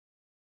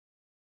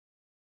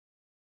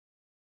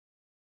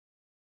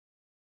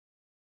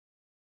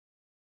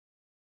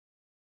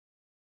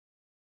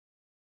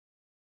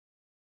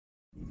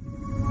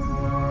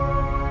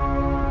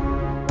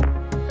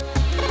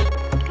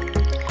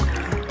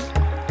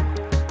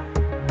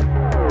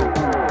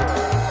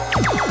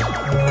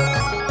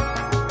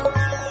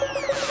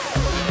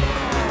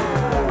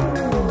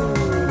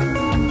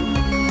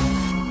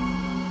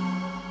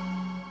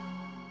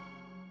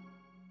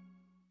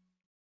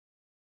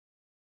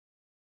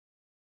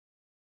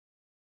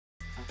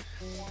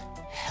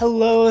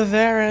Hello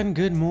there and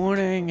good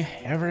morning,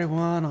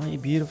 everyone, all you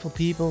beautiful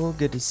people.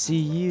 Good to see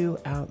you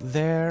out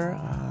there.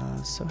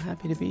 So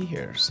happy to be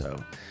here.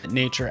 So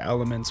nature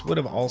elements would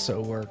have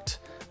also worked,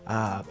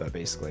 but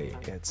basically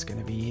it's going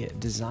to be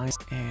design,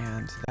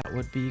 and that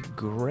would be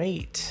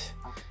great.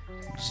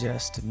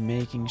 Just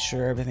making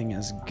sure everything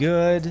is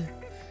good.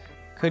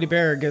 Cody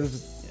Bear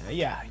gives,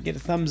 get a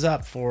thumbs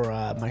up for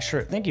my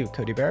shirt. Thank you,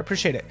 Cody Bear.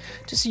 Appreciate it.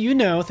 Just so you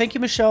know, thank you,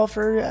 Michelle,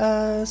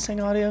 for saying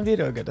audio and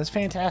video good. That's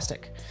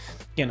fantastic.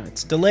 You know,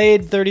 it's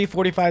delayed 30,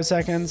 45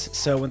 seconds.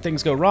 So when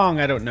things go wrong,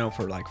 I don't know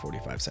for like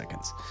 45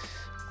 seconds.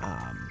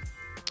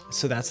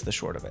 So that's the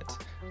short of it.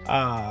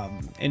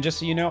 And just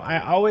so you know,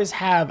 I always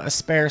have a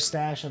spare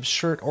stash of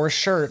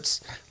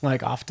shirts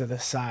like off to the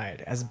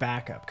side as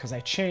backup because I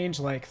change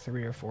like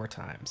 3 or 4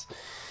 times.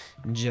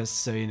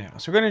 Just so you know.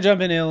 So we're going to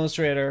jump into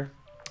Illustrator,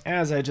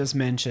 as I just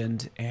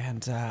mentioned,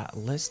 and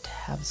let's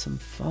have some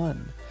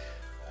fun.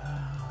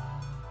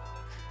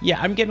 Yeah,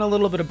 I'm getting a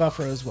little bit of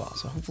buffer as well,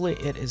 so hopefully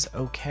it is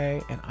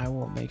okay, and I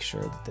will make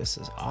sure that this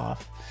is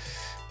off,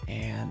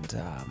 and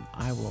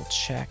I will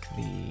check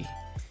the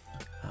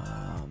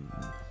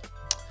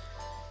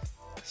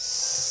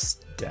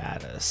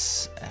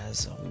status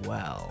as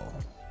well.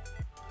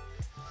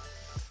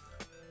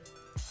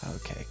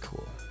 Okay,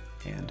 cool.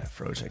 And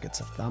Froja gets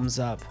a thumbs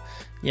up.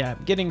 Yeah,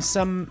 getting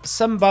some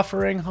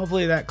buffering.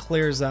 Hopefully that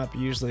clears up.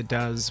 Usually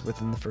does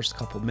within the first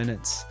couple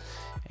minutes.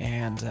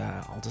 And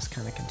I'll just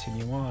kind of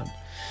continue on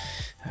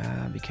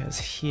because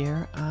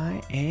here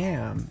I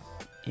am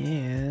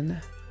in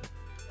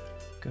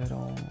good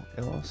old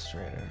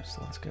Illustrator.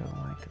 So let's go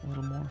like a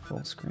little more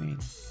full screen.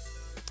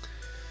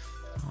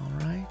 All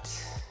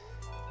right.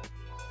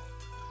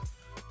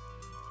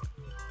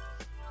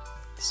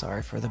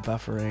 Sorry for the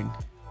buffering.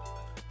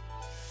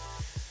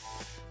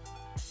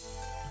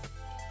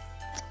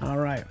 All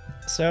right,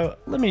 so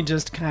let me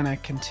just kind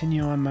of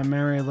continue on my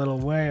merry little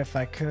way if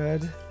I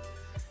could.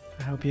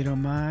 I hope you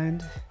don't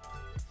mind.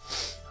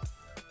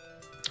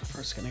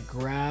 First gonna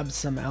grab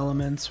some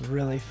elements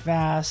really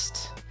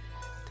fast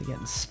to get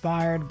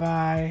inspired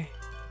by.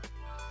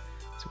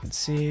 So you can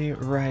see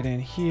right in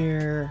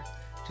here,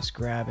 just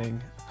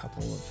grabbing a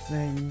couple of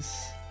things.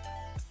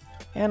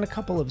 And a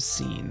couple of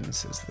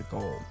scenes is the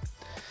goal.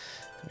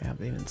 We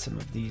have even some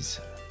of these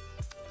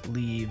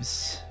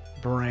leaves,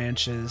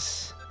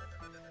 branches.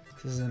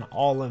 This is an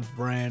olive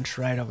branch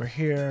right over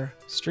here.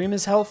 Stream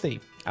is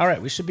healthy. All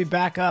right, we should be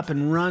back up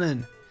and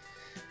running.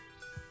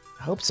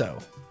 I hope so.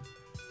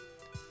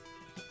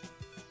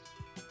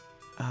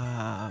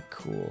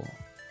 Cool.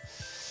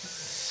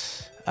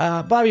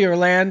 Bobby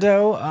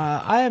Orlando,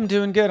 I am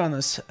doing good on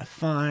this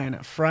fine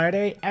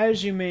Friday.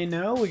 As you may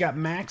know, we got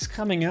Max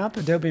coming up,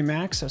 Adobe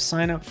Max, so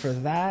sign up for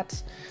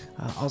that.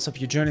 Also, if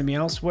you're joining me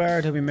elsewhere,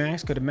 Adobe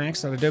Max, go to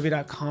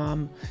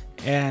max.adobe.com.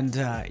 And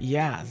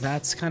yeah,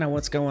 that's kind of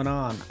what's going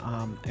on.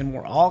 And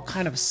we're all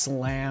kind of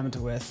slammed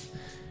with,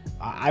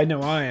 I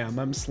know I am,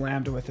 I'm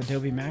slammed with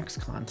Adobe Max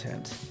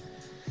content.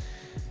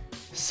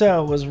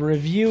 So, was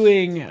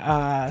reviewing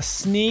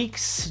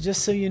Sneaks,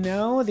 just so you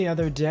know, the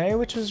other day,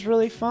 which was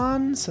really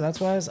fun. So that's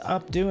what I was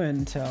up doing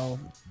until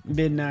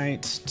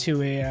midnight,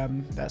 2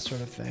 a.m., that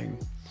sort of thing.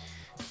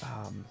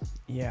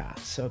 Yeah,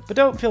 so, but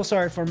don't feel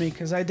sorry for me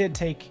because I did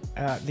take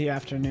the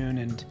afternoon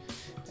and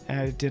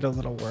I did a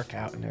little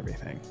workout and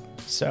everything.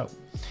 So,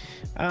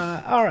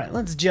 all right,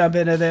 let's jump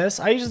into this.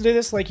 I usually do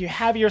this like you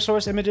have your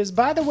source images.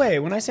 By the way,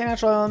 when I say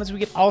natural elements, we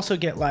could also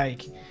get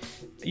like,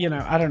 you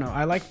know, I don't know,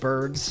 I like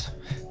birds.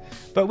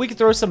 But we could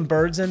throw some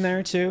birds in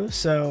there too.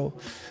 So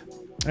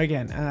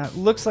again,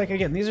 looks like,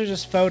 again, these are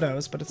just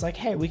photos, but it's like,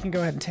 hey, we can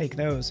go ahead and take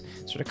those,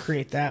 sort of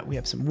create that. We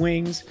have some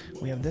wings.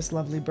 We have this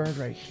lovely bird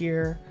right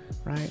here,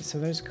 right? So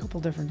there's a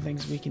couple different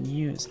things we can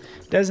use.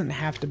 It doesn't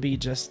have to be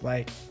just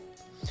like,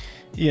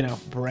 you know,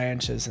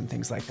 branches and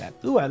things like that.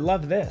 Ooh, I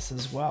love this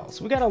as well.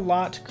 So we got a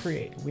lot to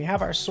create. We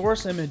have our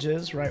source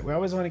images, right? We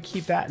always want to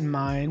keep that in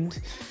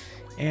mind.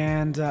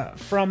 And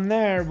from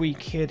there, we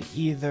could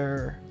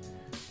either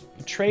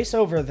trace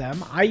over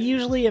them. I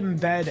usually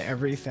embed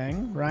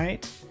everything,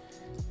 right?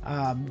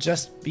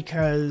 Just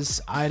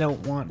because I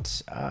don't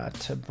want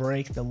to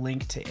break the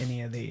link to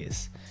any of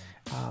these.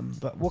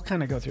 But we'll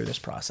kind of go through this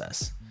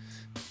process.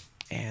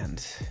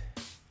 And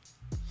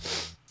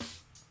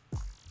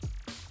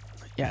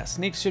yeah,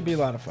 Sneaks should be a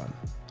lot of fun.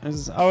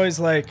 It's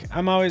always like,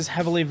 I'm always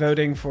heavily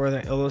voting for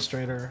the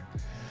Illustrator,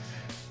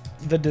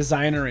 the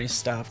designery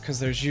stuff, because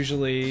there's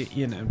usually,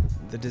 you know,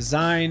 the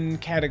design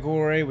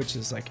category, which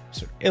is like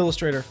sort of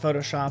Illustrator,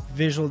 Photoshop,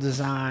 visual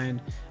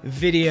design,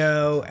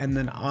 video, and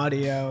then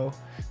audio.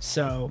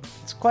 So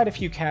it's quite a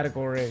few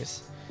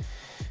categories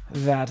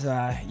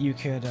that you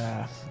could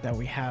that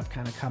we have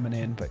kind of coming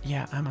in. But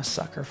yeah, I'm a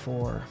sucker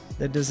for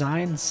the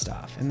design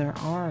stuff, and there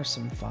are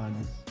some fun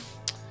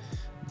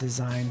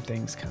design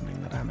things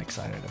coming that I'm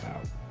excited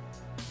about.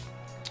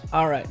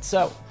 All right,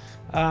 so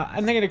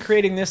I'm thinking of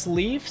creating this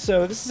leaf.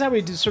 So this is how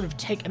we do sort of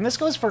take, and this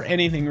goes for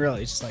anything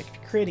really. It's just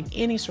like creating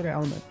any sort of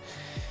element.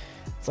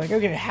 It's like,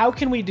 okay, how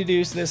can we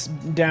deduce this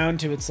down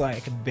to its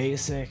like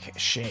basic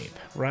shape,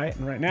 right?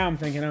 And right now I'm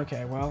thinking,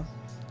 okay, well,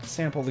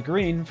 sample the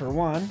green for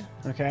one,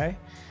 okay?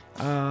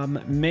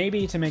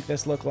 Maybe to make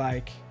this look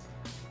like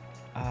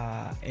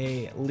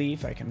a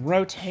leaf, I can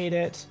rotate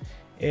it.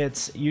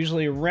 It's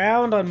usually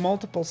round on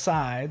multiple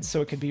sides,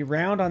 so it could be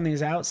round on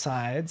these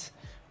outsides,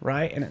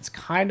 right? And it's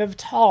kind of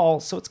tall,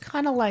 so it's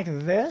kind of like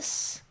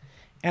this.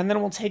 And then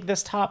we'll take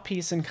this top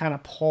piece and kind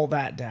of pull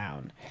that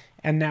down.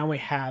 And now we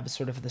have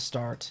sort of the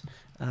start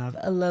of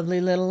a lovely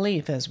little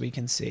leaf, as we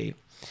can see.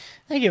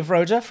 Thank you,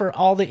 Froja, for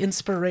all the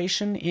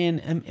inspiration in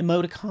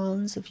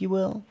emoticons, if you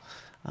will.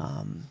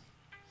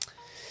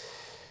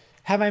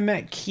 Have I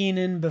met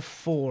Keenan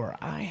before?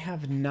 I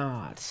have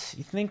not.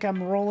 You think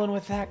I'm rolling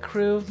with that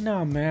crew?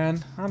 No,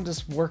 man. I'm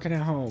just working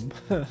at home.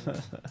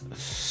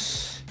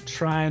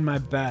 Trying my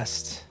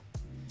best.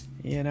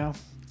 You know?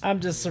 I'm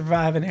just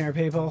surviving here,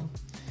 people.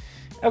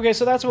 Okay,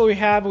 so that's what we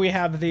have. We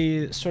have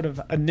the sort of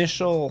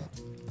initial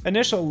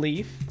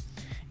leaf.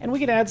 And we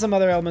can add some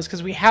other elements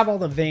because we have all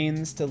the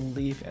veins to the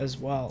leaf as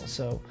well.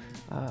 So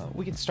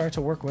we can start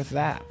to work with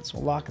that. So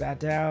we'll lock that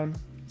down.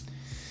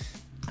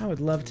 I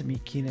would love to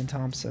meet Kenan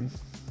Thompson.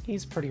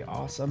 He's pretty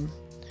awesome.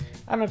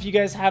 I don't know if you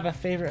guys have a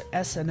favorite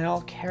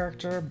SNL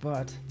character,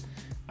 but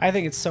I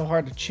think it's so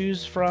hard to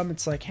choose from.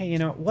 It's like, hey, you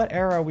know, what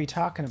era are we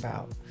talking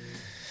about?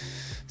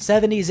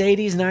 70s,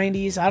 80s,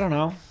 90s? I don't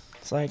know.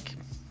 It's like,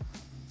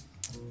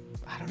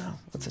 I don't know.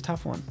 It's a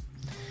tough one.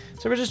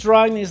 So we're just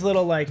drawing these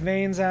little like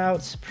veins out.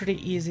 It's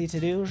pretty easy to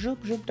do.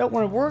 Don't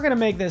worry, we're gonna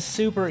make this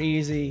super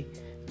easy,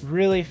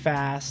 really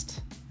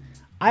fast.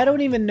 I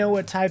don't even know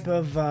what type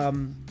of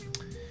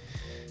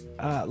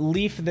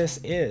leaf this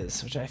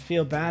is, which I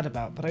feel bad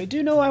about, but I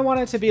do know I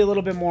want it to be a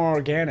little bit more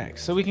organic.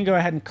 So we can go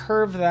ahead and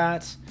curve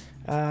that,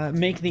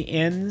 make the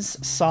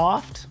ends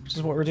soft, which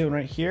is what we're doing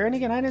right here. And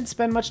again, I didn't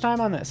spend much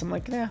time on this. I'm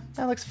like, yeah,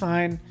 that looks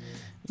fine.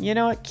 You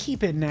know what?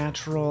 Keep it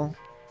natural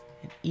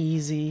and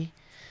easy.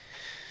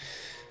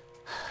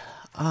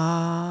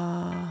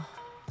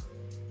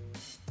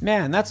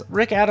 Man, that's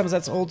Rick Adams.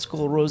 That's old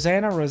school.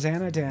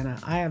 Rosanna Dana.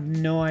 I have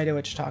no idea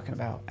what you're talking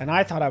about. And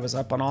I thought I was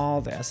up on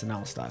all the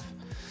SNL stuff.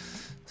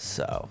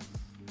 So.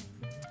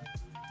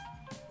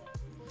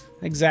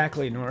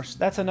 Exactly, Norse.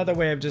 That's another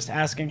way of just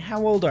asking,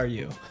 how old are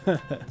you?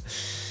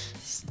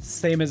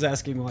 Same as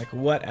asking, like,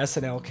 what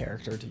SNL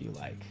character do you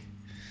like?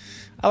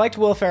 I liked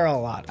Will Ferrell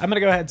a lot. I'm going to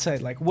go ahead and say,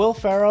 like, Will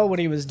Ferrell, what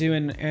he was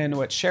doing, and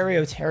what Sherry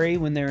O'Terry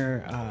when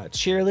they're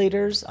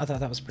cheerleaders, I thought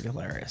that was pretty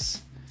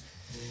hilarious.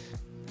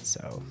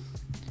 So,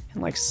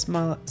 and like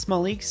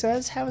Smalik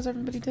says, how is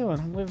everybody doing?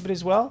 Hope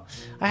everybody's well.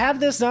 I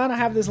have this done. I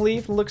have this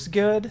leaf. It looks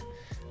good.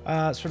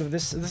 Sort of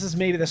this is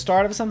maybe the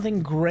start of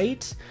something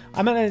great.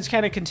 I'm going to just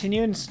kind of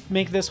continue and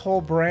make this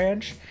whole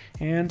branch.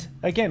 And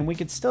again, we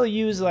could still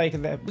use like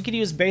we could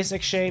use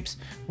basic shapes.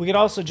 We could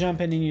also jump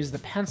in and use the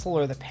pencil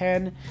or the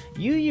pen.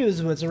 You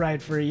use what's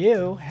right for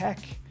you. Heck,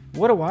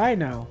 what do I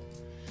know?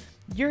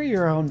 You're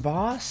your own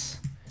boss,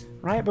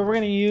 right? But we're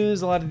going to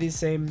use a lot of these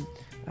same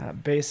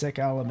basic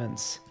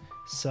elements.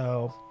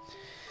 So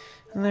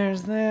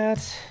there's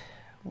that.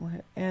 We'll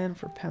hit N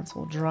for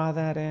pencil, draw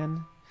that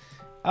in.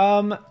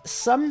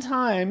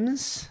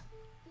 Sometimes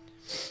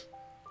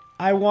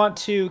I want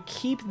to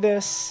keep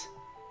this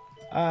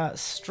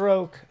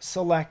stroke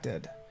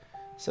selected.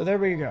 So there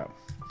we go.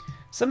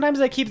 Sometimes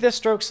I keep this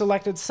stroke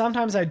selected,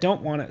 sometimes I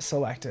don't want it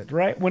selected,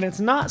 right? When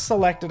it's not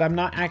selected, I'm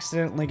not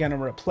accidentally going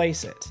to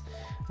replace it,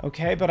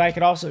 okay? But I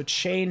could also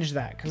change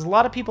that, because a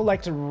lot of people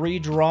like to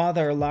redraw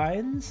their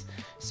lines.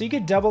 So you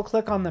could double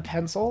click on the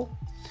pencil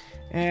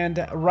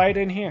and right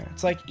in here.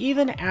 It's like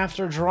even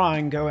after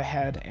drawing, go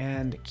ahead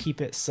and keep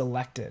it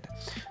selected.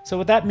 So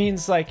what that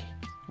means, like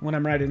when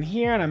I'm right in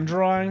here and I'm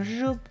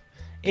drawing,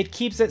 it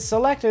keeps it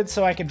selected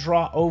so I can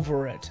draw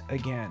over it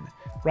again,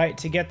 right?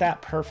 To get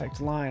that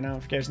perfect line. I don't know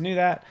if you guys knew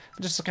that.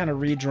 I'm just kind of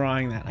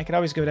redrawing that. I could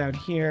always go down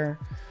here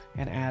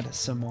and add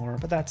some more,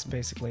 but that's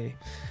basically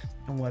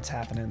what's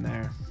happening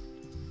there.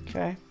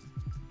 Okay.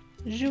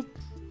 Zoop.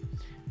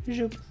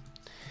 Zoop.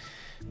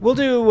 We'll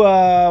do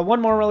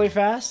one more really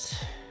fast.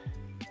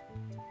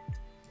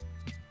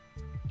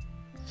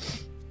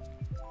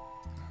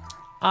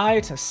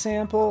 I to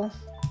sample,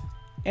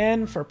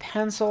 N for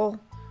pencil,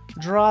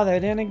 draw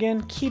that in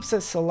again, keeps it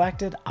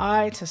selected,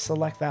 I to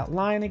select that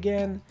line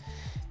again,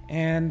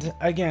 and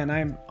again,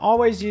 I'm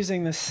always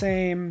using the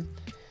same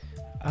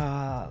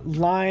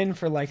line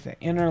for like the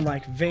inner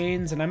like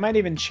veins, and I might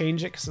even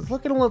change it because it's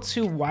looking a little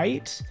too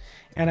white,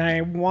 and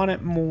I want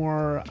it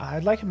more,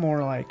 I'd like it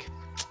more like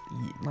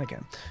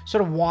a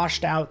sort of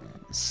washed out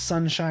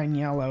sunshine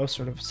yellow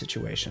sort of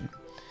situation.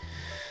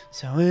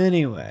 So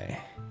anyway.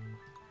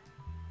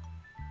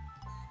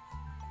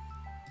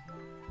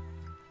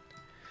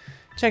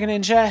 Checking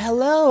in chat.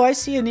 Hello, I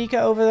see Anika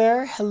over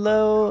there.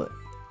 Hello,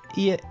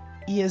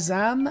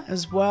 Iazam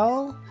as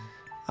well.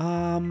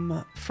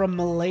 From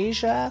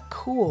Malaysia.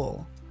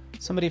 Cool.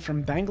 Somebody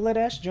from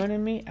Bangladesh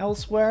joining me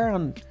elsewhere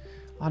on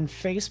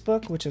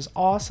Facebook, which is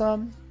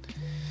awesome.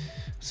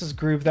 Let's just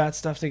group that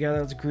stuff together.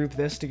 Let's group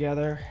this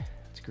together.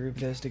 Let's group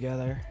this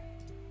together.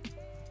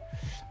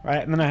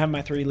 Right, and then I have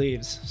my 3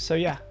 leaves. So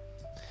yeah,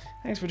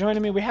 Thanks for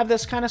joining me. We have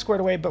this kind of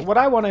squared away, but what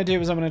I want to do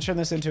is I'm going to turn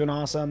this into an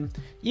awesome,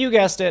 you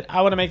guessed it,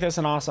 I want to make this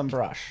an awesome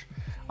brush.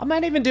 I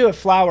might even do a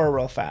flower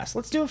real fast.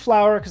 Let's do a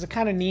flower because it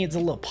kind of needs a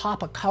little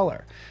pop of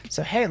color.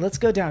 So hey, let's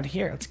go down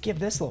here. Let's give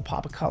this a little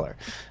pop of color.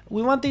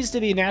 We want these to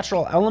be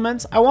natural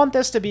elements. I want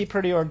this to be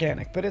pretty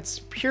organic, but it's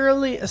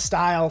purely a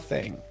style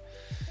thing.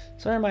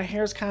 Sorry, my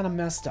hair's kind of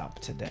messed up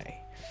today.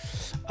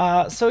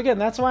 So again,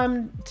 that's why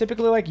I'm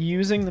typically like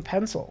using the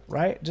pencil,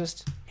 right?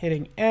 Just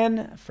hitting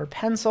N for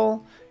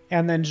pencil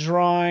and then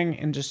drawing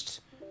and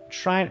just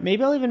trying.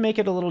 Maybe I'll even make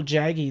it a little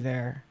jaggy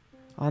there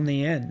on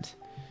the end.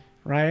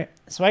 Right?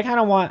 So I kind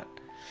of want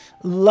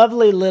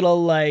lovely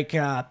little like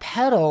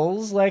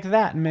petals like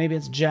that. And maybe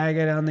it's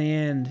jagged on the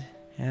end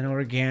and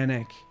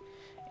organic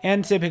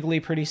and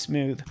typically pretty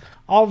smooth.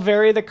 I'll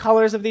vary the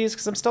colors of these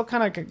because I'm still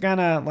kind of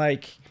gonna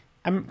like,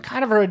 I'm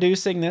kind of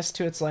reducing this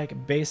to its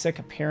like basic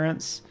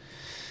appearance.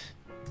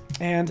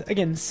 And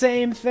again,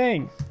 same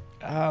thing.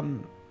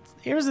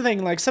 Here's the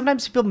thing, like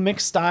sometimes people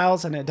mix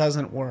styles and it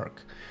doesn't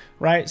work,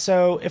 right?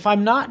 So if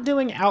I'm not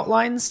doing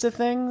outlines to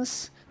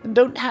things,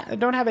 don't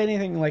have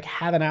anything like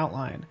have an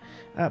outline.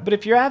 But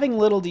if you're adding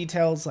little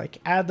details, like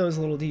add those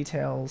little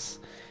details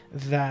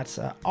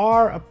that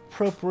are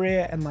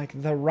appropriate and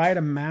like the right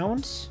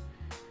amount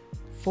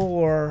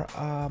for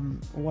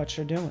what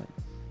you're doing.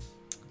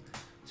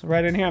 So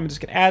right in here, I'm just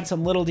gonna add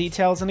some little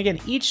details. And again,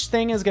 each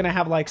thing is gonna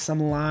have like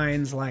some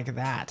lines like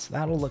that.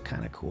 That'll look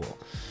kind of cool.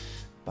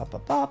 Bop,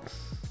 bop, bop.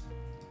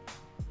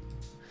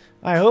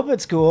 I hope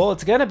it's cool.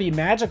 It's gonna be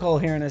magical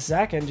here in a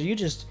second. You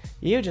just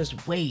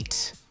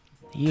wait.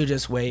 You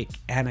just wait,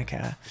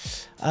 Annika.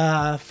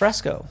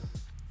 Fresco.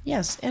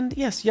 Yes, and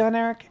yes, Jan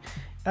Eric.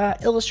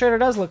 Illustrator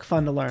does look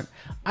fun to learn.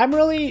 I'm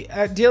really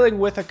dealing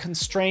with a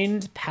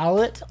constrained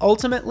palette.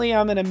 Ultimately,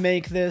 I'm going to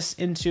make this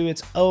into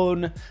its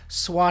own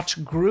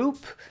swatch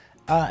group.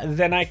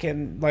 Then I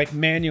can like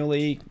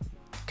manually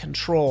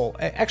control.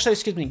 Actually,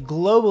 excuse me,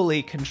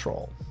 globally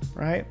control,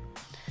 right?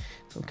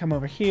 So we'll come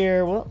over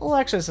here. We'll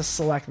actually just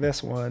select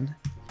this one.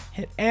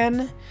 Hit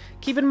N.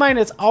 Keep in mind,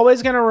 it's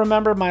always going to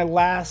remember my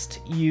last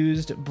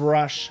used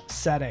brush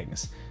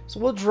settings. So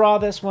we'll draw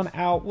this one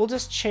out. We'll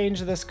just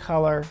change this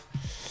color.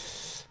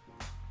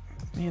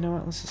 You know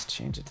what? Let's just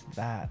change it to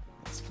that.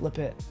 Let's flip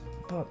it.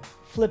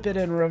 Flip it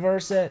and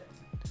reverse it.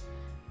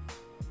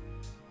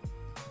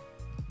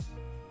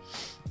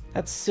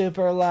 That's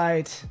super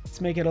light.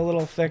 Let's make it a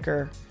little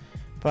thicker.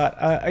 But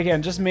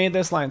again, just made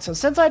this line. So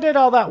since I did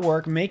all that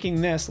work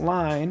making this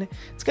line,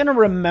 it's going to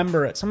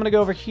remember it. So I'm going to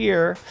go over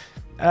here.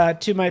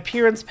 To my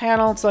appearance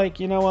panel, it's like,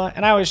 you know what?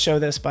 And I always show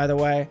this, by the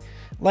way.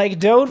 Like,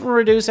 don't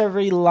reduce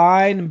every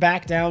line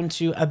back down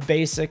to a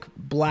basic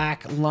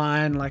black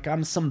line like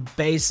I'm some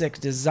basic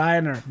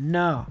designer.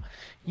 No.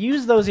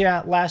 Use those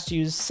last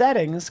used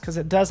settings because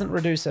it doesn't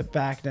reduce it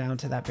back down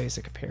to that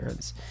basic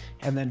appearance.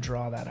 And then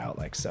draw that out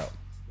like so.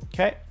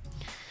 Okay.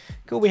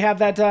 Cool. We have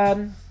that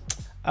done.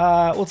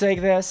 We'll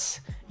take this.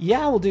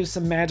 Yeah, we'll do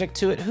some magic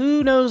to it.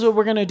 Who knows what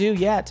we're going to do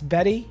yet,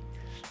 Betty?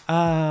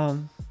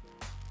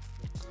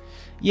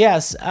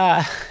 Yes,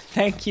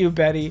 thank you,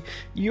 Betty.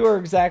 You are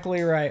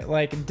exactly right.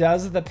 Like,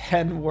 does the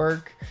pen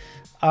work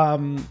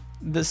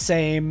the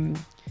same,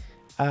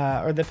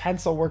 or the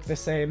pencil work the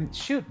same?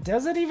 Shoot,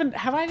 does it even,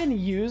 have I even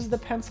used the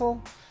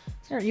pencil?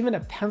 Is there even a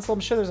pencil?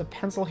 I'm sure there's a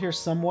pencil here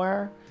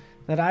somewhere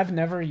that I've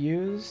never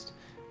used.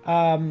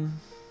 One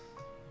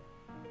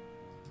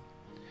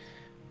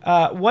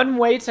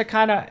way to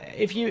kind of,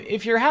 if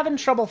you're having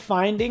trouble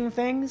finding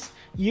things,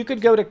 you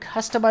could go to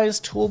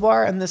Customize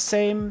Toolbar, and the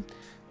same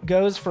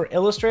goes for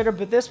Illustrator,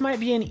 but this might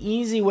be an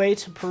easy way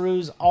to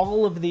peruse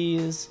all of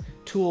these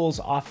tools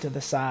off to the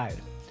side,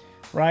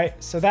 right?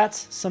 So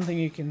that's something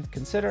you can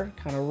consider,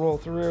 kind of roll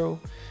through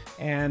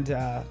and,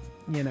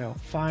 you know,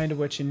 find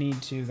what you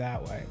need to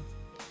that way.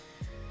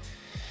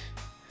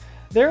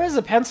 There is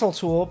a pencil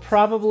tool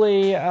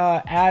probably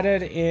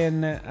added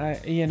in,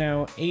 you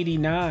know,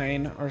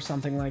 89 or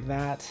something like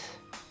that.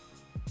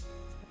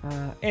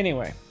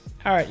 Anyway,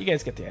 all right, you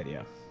guys get the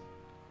idea.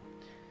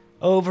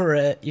 Over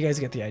it, you guys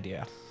get the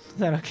idea. Is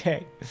that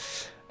okay?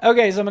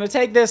 Okay, so I'm going to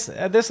take this.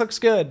 This looks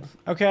good,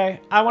 okay?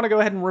 I want to go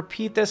ahead and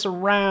repeat this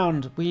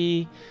around.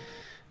 We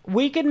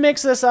can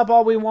mix this up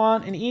all we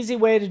want. An easy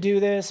way to do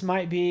this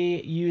might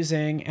be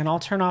using, and I'll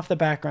turn off the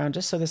background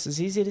just so this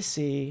is easy to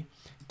see,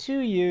 to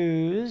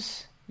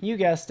use, you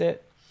guessed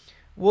it,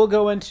 we'll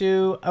go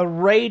into a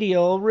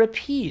radial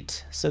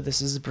repeat. So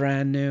this is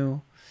brand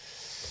new.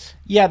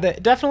 Yeah,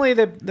 definitely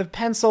the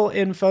pencil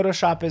in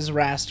Photoshop is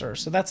raster,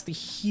 so that's the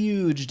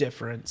huge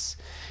difference.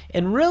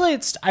 And really,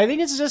 I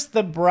think it's just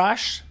the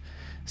brush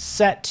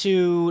set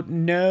to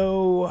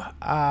no,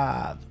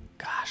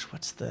 gosh,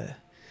 what's the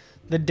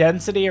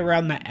density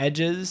around the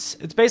edges?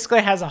 It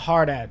basically has a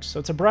hard edge, so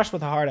it's a brush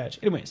with a hard edge.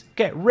 Anyways,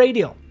 okay,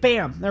 radial,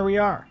 bam, there we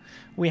are.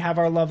 We have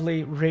our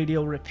lovely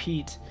radial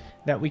repeat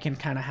that we can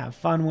kind of have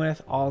fun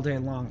with all day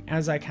long.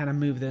 As I kind of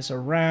move this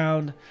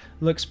around,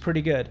 looks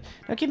pretty good.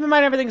 Now keep in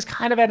mind everything's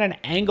kind of at an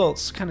angle.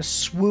 It's kind of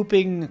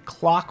swooping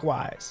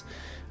clockwise.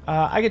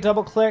 I could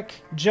double click,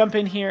 jump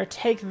in here,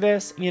 take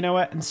this, you know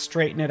what, and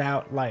straighten it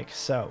out like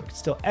so. We can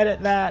still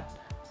edit that,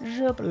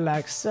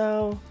 like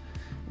so,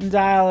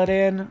 dial it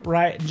in,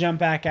 right, jump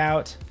back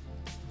out,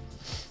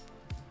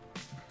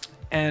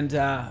 and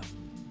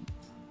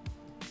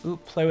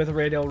play with the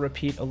radial,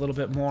 repeat a little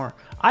bit more.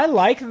 I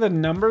like the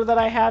number that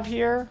I have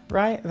here,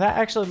 right? That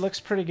actually looks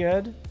pretty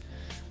good.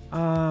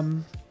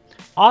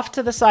 Off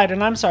to the side,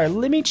 and I'm sorry,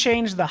 let me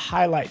change the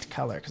highlight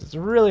color because it's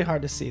really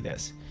hard to see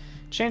this.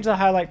 Change the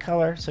highlight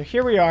color. So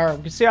here we are.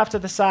 We can see off to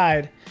the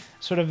side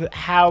sort of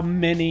how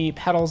many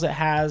petals it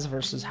has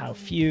versus how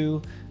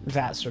few,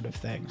 that sort of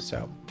thing.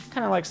 So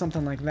kind of like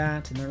something like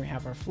that. And then we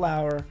have our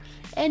flower.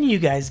 And you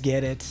guys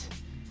get it.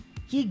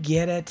 You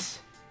get it.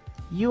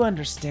 You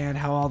understand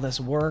how all this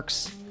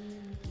works,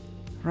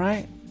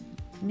 right?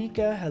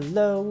 Nika,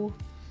 hello.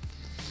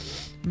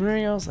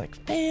 Muriel's like,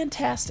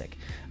 fantastic.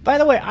 By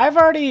the way, I've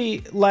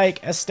already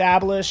like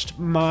established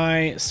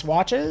my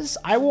swatches.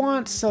 I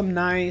want some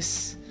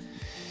nice,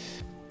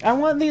 I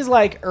want these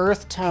like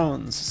earth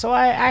tones. So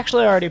I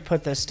actually already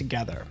put this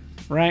together,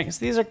 right? So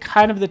these are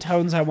kind of the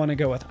tones I want to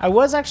go with. I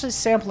was actually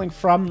sampling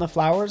from the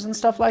flowers and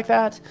stuff like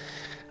that.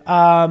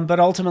 But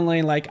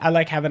ultimately, like, I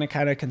like having a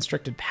kind of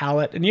constricted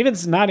palette, and even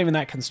it's not even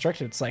that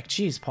constricted. It's like,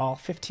 geez, Paul,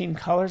 15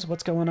 colors,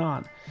 what's going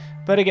on?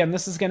 But again,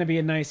 this is going to be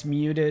a nice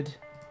muted,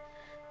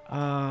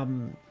 I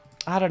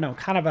don't know,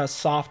 kind of a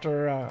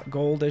softer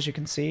gold, as you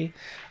can see.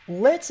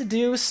 Let's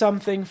do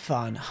something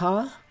fun,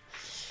 huh?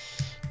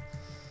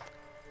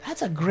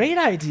 That's a great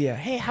idea.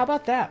 Hey, how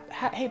about that?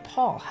 Hey,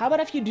 Paul, how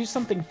about if you do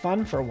something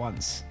fun for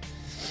once?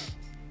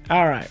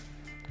 All right.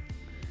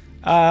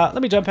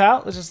 Let me jump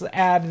out. Let's just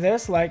add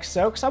this like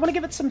so, because I want to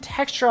give it some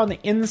texture on the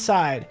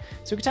inside.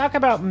 So we can talk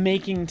about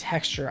making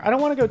texture. I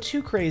don't want to go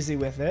too crazy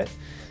with it,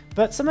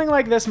 but something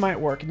like this might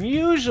work. And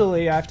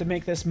usually I have to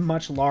make this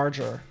much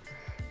larger.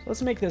 So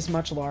let's make this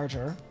much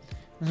larger.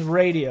 This is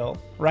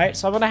radial, right?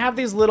 So I'm going to have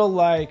these little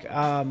like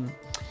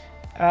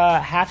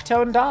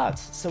halftone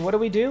dots. So what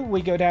do?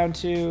 We go down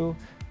to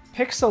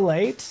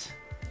pixelate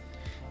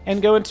and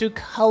go into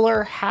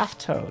color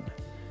halftone,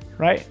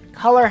 right?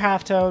 Color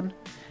halftone.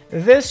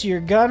 This you're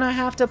gonna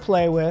have to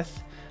play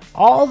with.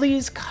 All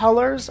these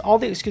colors, all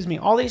these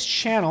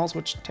channels,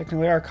 which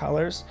technically are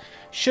colors,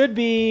 should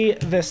be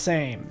the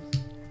same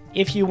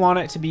if you want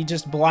it to be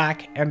just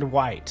black and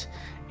white.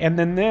 And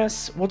then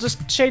this, we'll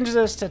just change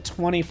this to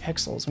 20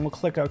 pixels and we'll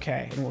click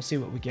OK and we'll see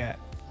what we get.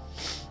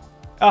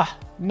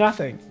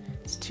 Nothing.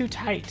 It's too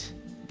tight.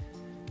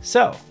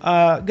 So,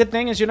 good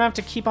thing is you don't have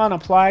to keep on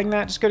applying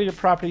that. Just go to your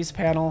properties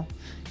panel.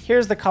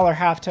 Here's the color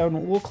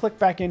halftone. We'll click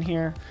back in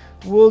here.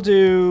 We'll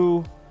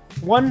do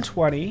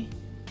 120.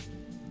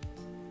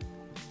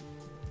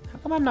 How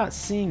come I'm not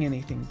seeing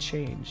anything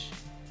change?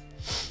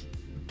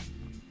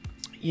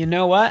 You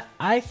know what?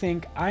 I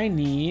think I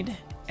need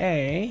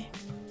a,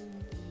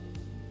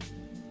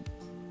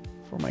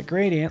 for my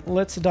gradient,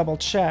 let's double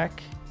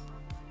check.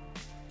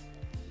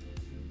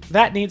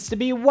 That needs to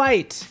be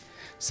white.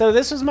 So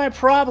this was my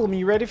problem.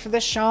 You ready for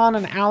this, Sean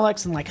and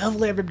Alex? And like,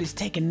 hopefully everybody's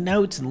taking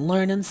notes and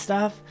learning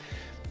stuff.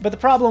 But the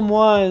problem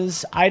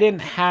was I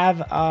didn't have,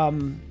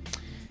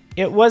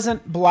 it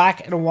wasn't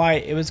black and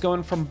white. It was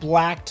going from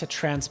black to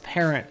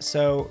transparent.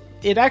 So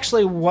it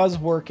actually was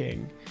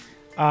working,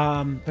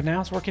 but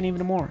now it's working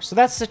even more. So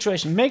that's the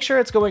situation. Make sure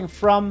it's going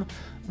from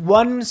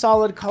one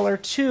solid color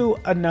to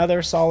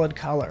another solid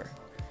color.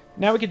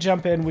 Now we can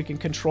jump in, we can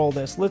control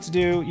this. Let's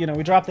do, you know,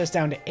 we drop this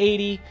down to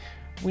 80.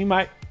 We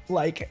might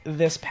like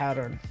this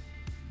pattern.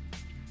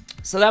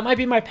 So that might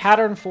be my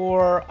pattern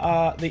for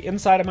the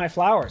inside of my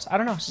flowers. I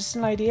don't know, it's just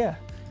an idea.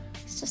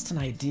 It's just an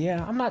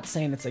idea. I'm not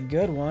saying it's a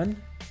good one,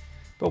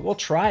 but we'll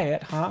try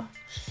it, huh?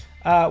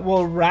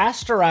 We'll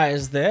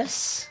rasterize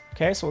this.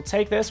 Okay, so we'll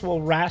take this,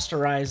 we'll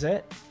rasterize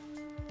it.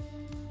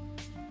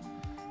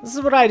 This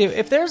is what I do.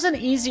 If there's an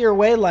easier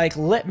way, like,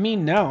 let me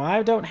know.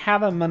 I don't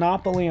have a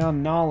monopoly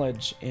on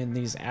knowledge in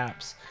these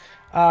apps.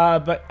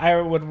 But I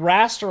would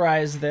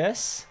rasterize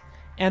this,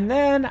 and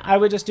then I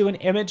would just do an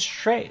image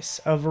trace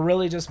of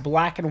really just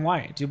black and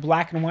white. Do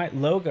black and white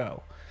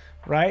logo,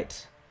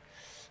 right?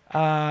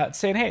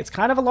 Saying, hey, it's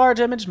kind of a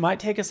large image. Might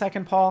take a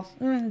second, Paul.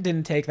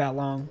 Didn't take that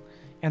long.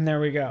 And there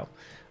we go.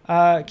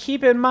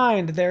 Keep in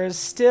mind, there's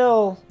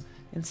still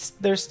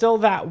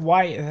that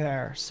white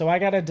there. So I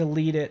got to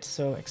delete it.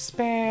 So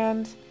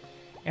expand.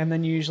 And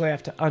then you usually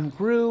have to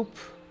ungroup.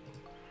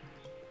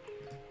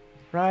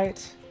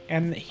 Right?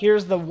 And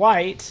here's the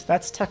white.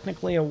 That's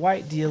technically a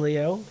white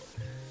dealio.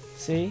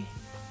 See?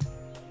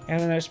 And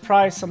then there's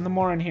probably something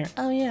more in here.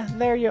 Oh yeah,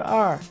 there you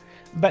are.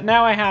 But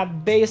now I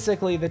have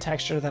basically the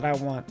texture that I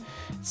want.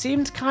 It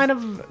seemed kind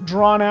of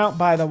drawn out,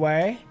 by the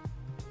way.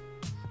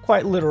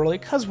 Quite literally,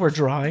 because we're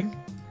drawing.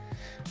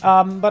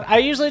 But I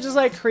usually just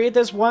like create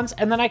this once,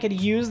 and then I could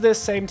use this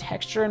same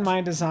texture in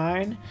my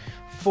design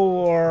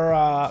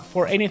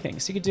for anything.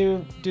 So you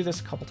could do this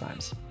a couple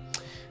times.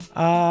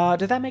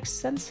 Did that make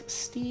sense,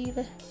 Steve?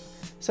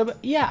 So, but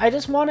yeah, I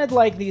just wanted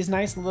like these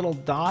nice little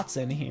dots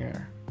in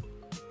here.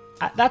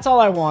 That's all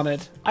I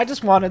wanted. I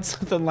just wanted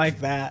something like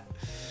that.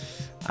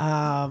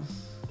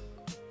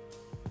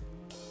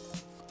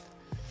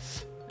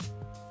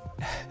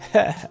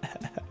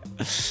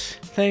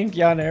 Thank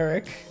Jan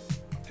Eric.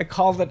 I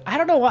called it. I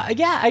don't know why.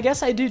 Yeah, I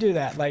guess I do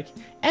that. Like,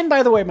 and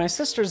by the way, my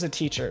sister's a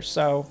teacher,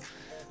 so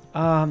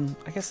I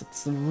guess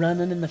it's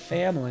running in the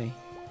family.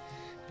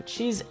 But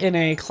she's in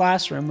a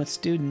classroom with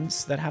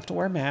students that have to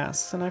wear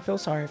masks, and I feel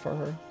sorry for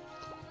her.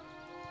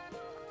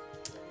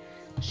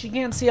 She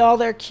can't see all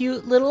their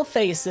cute little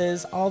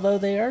faces, although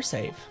they are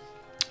safe.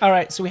 All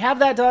right, so we have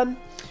that done.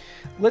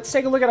 Let's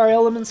take a look at our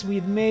elements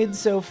we've made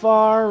so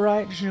far,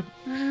 right?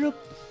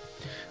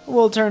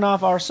 We'll turn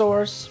off our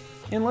source,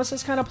 and let's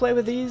just kind of play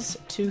with these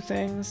two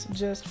things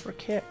just for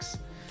kicks.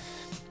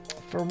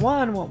 For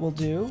one, what we'll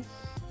do,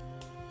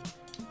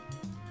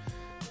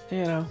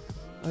 you know,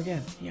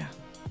 again, yeah,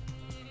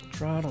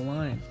 draw out a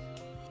line.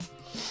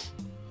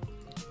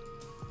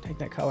 Take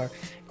that color.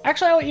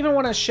 Actually, I even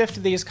want to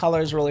shift these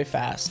colors really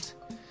fast.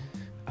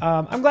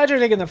 I'm glad you're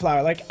digging the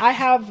flower. Like,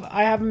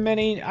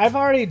 I've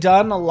already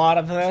done a lot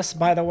of this,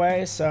 by the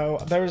way,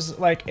 so there's,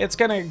 like, it's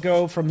gonna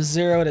go from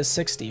 0 to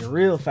 60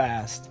 real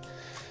fast.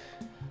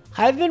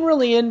 I've been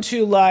really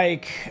into,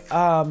 like,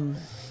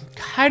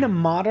 kind of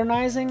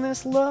modernizing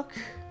this look.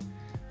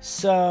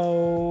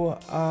 So,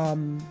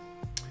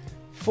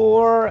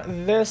 for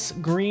this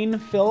green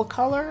fill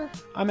color,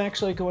 I'm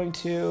actually going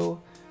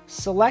to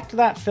select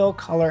that fill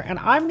color, and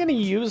I'm going to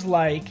use,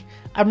 like,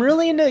 I'm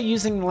really into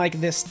using, like,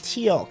 this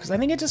teal, because I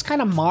think it just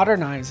kind of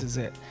modernizes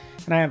it.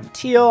 And I have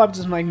teal, I've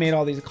just, like, made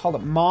all these, called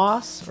it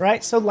moss,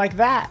 right? So, like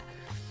that.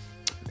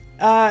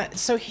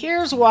 So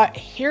here's why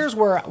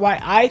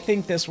I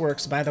think this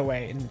works, by the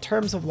way, in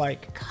terms of,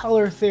 like,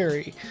 color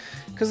theory.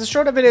 Because the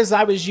short of it is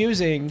I was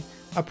using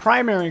a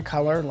primary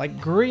color, like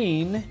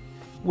green,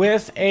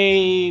 with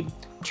a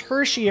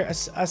tertiary,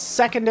 a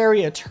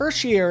secondary, a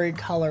tertiary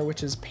color,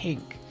 which is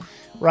pink,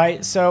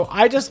 right? So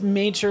I just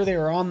made sure they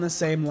were on the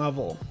same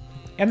level.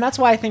 And that's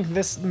why I think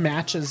this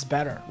matches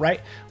better,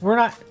 right? We're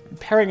not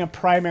pairing a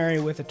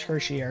primary with a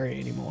tertiary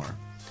anymore.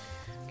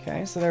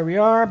 Okay, so there we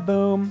are,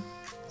 boom.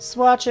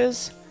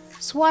 Swatches,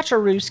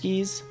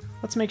 swatcherooskies.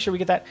 Let's make sure we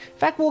get that. In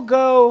fact, we'll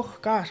go,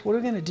 gosh, what are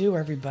we gonna do,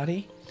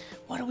 everybody?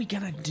 What are we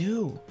gonna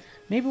do?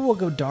 Maybe we'll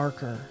go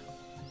darker.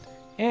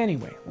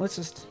 Anyway,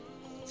 let's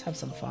have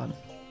some fun.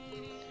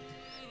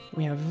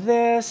 We have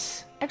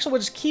this. Actually,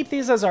 we'll just keep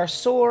these as our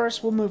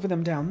source. We'll move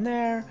them down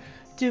there,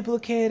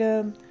 duplicate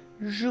them,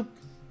 zoop,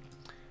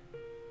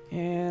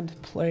 and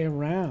play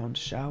around,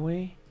 shall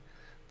we?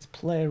 Let's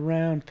play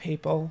around,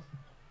 people.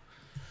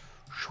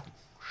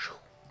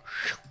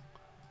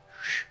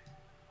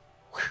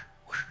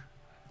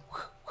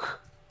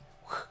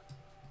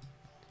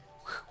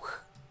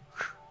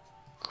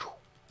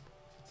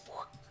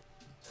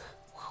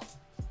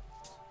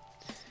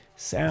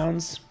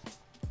 Sounds.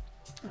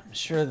 I'm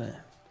sure the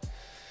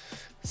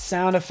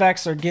sound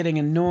effects are getting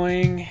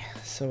annoying,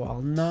 so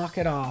I'll knock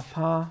it off,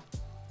 huh?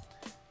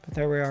 But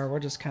there we are. We're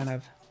just kind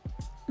of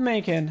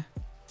making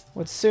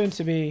what's soon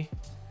to be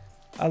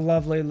a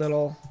lovely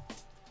little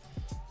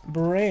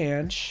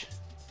branch.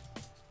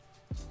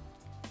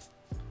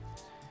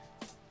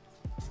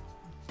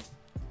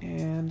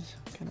 And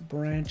kind of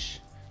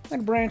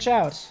branch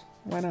out.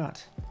 Why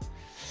not?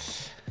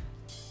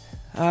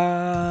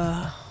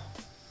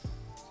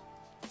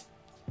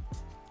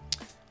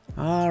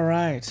 All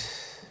right.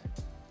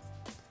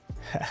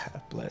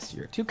 Bless you.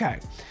 You're too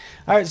kind.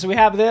 All right, so we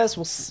have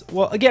this.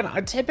 Well, again,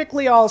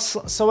 typically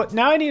so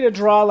now I need to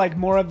draw like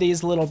more of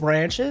these little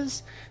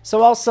branches.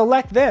 So I'll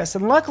select this,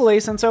 and luckily,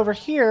 since over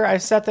here I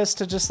set this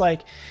to just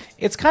like,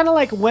 it's kind of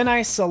like when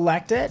I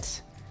select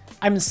it,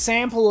 I'm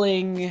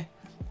sampling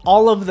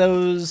all of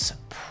those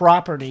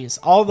properties.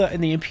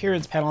 In the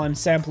appearance panel, I'm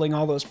sampling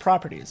all those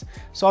properties.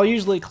 So I'll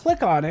usually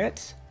click on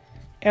it,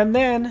 and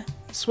then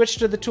switch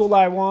to the tool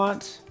I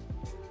want.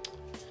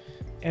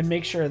 And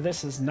make sure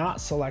this is not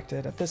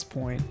selected at this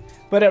point,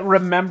 but it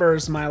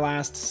remembers my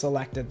last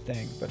selected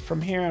thing. But from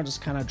here, I'll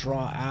just kind of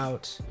draw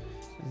out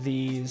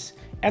these,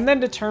 and then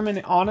determine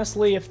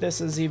honestly if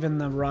this is even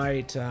the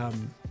right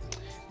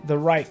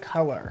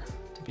color.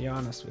 To be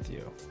honest with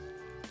you,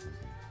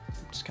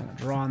 I'm just kind of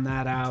drawing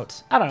that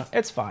out. I don't know.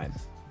 It's fine.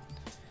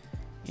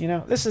 You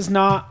know, this is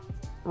not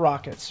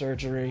rocket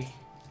surgery,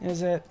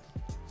 is it?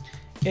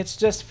 It's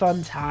just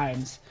fun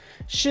times.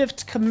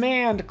 Shift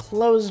Command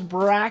close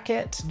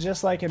bracket,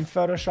 just like in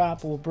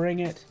Photoshop, will bring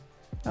it.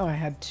 Oh, I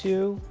had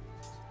two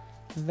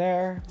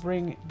there.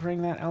 Bring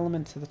that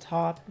element to the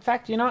top. In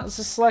fact, you know what? Let's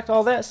just select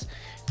all this.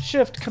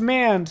 Shift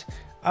Command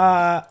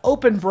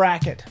open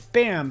bracket.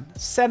 Bam.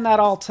 Send that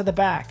all to the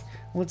back.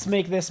 Let's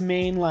make this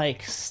main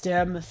like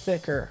stem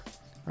thicker,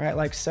 right?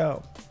 Like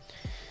so.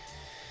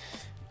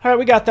 All right,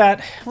 we got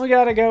that. We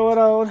got it going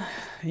on.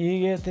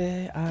 You get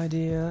the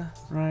idea,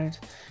 right?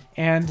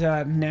 And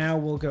now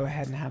we'll go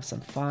ahead and have some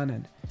fun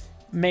and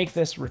make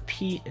this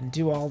repeat and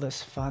do all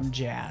this fun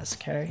jazz,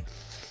 okay?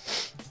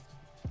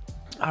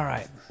 All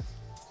right.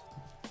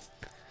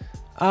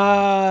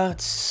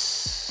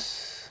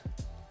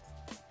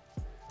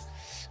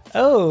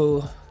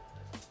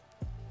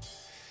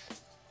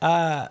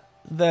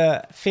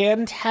 the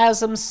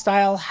Phantasm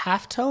style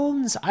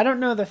halftones. I don't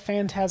know the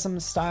Phantasm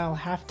style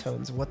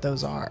halftones, what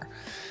those are,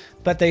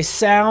 but they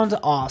sound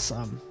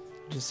awesome,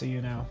 just so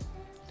you know.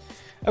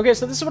 Okay,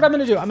 so this is what I'm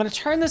going to do. I'm going to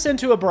turn this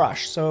into a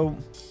brush. So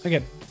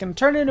again, I'm going to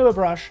turn it into a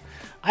brush.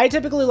 I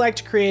typically like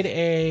to create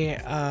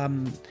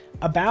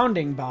a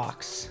bounding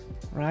box,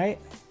 right?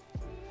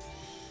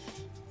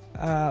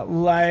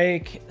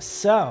 Like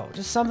so,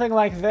 just something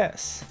like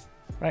this,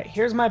 right?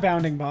 Here's my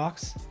bounding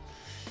box.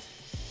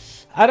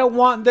 I don't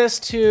want this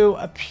to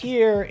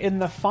appear in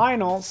the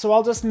final, so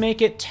I'll just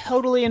make it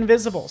totally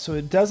invisible. So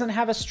it doesn't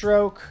have a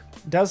stroke,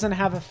 doesn't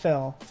have a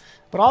fill,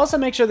 but I'll also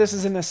make sure this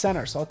is in the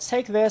center. So I'll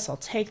take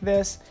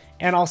this,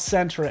 and I'll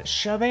center it.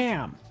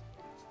 Shabam.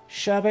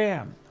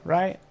 Shabam,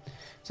 right?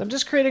 So I'm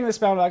just creating this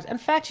bounding box. In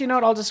fact, you know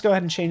what? I'll just go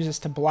ahead and change this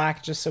to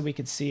black just so we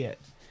could see it.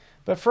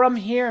 But from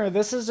here,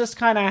 this is just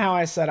kind of how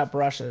I set up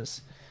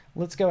brushes.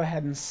 Let's go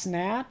ahead and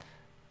snap.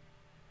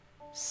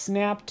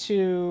 Snap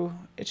to,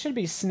 it should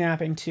be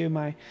snapping to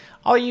my,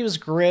 I'll use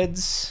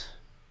grids,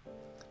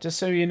 just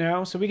so you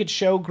know. So we could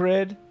show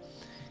grid.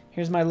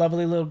 Here's my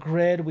lovely little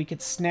grid. We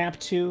could snap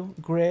to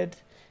grid.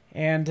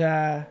 And,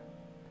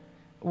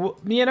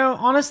 you know,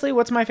 honestly,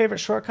 what's my favorite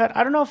shortcut?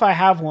 I don't know if I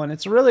have one.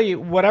 It's really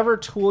whatever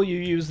tool you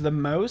use the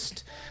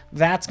most,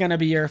 that's going to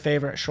be your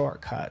favorite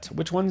shortcut.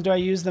 Which ones do I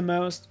use the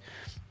most?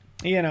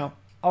 You know,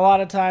 a lot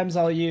of times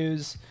I'll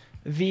use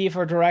V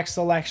for direct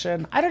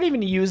selection. I don't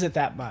even use it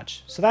that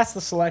much. So that's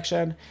the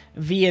selection.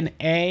 V and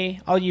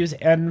A. I'll use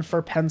N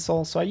for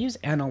pencil. So I use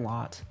N a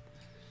lot.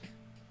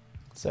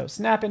 So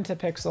snap into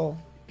pixel,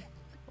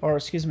 or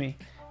excuse me,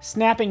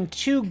 snapping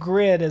to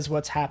grid is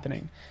what's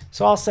happening.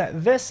 So I'll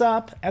set this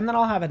up, and then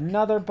I'll have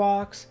another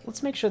box.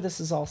 Let's make sure this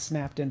is all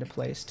snapped into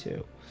place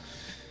too.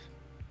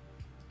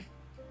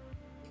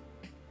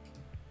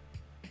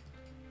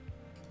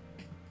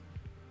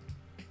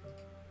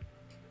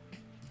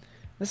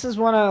 This is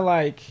one of,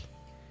 like,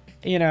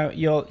 you know,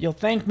 you'll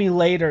thank me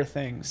later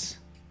things.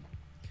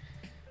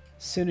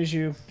 As soon as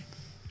you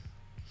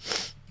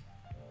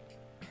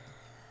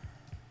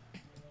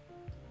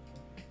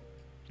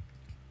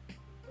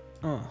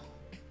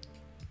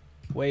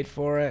wait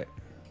for it.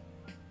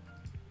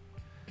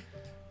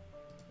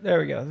 There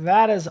we go.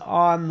 That is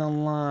on the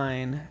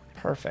line.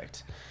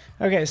 Perfect.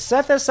 Okay,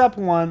 set this up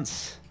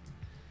once.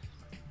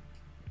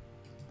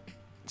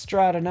 Let's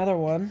draw out another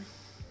one.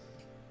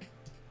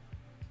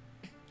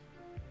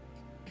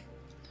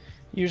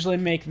 Usually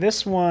make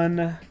this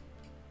one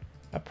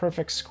a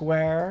perfect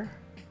square.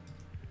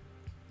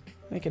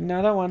 Make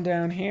another one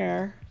down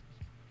here.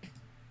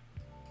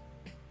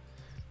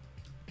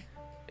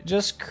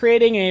 Just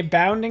creating a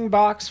bounding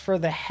box for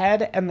the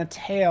head and the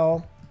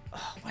tail.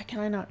 Oh, why can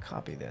I not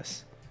copy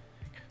this?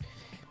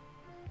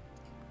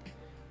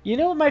 You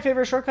know what my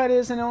favorite shortcut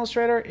is in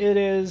Illustrator? It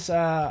is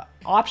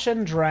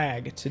Option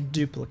Drag to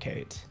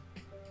duplicate.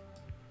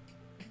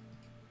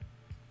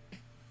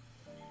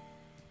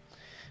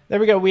 There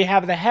we go. We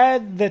have the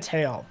head, the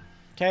tail.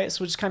 Okay,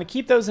 so we'll just kind of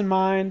keep those in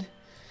mind.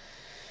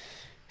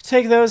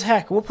 Take those,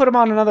 heck, we'll put them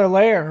on another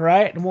layer,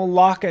 right? And we'll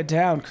lock it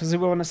down because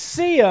we want to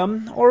see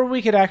them, or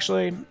we could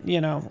actually,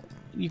 you know,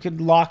 you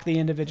could lock the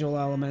individual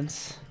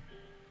elements.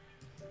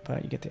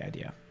 But you get the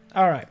idea.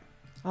 All right,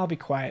 I'll be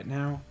quiet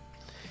now.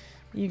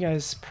 You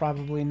guys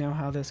probably know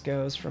how this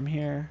goes from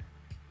here.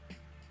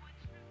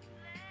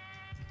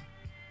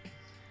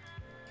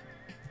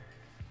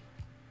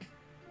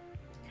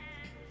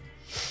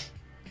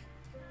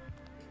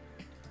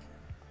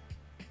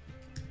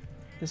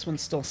 This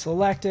one's still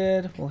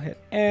selected. We'll hit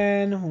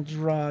N. We'll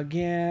draw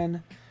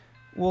again.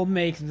 We'll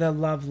make the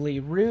lovely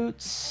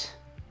roots.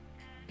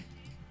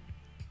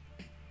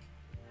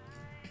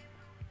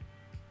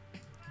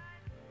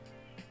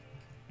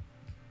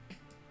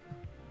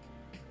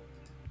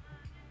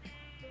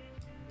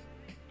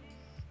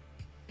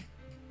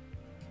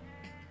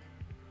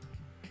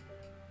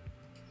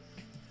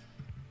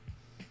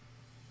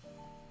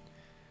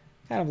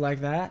 Kind of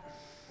like that.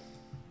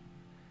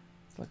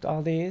 Select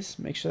all these,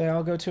 make sure they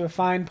all go to a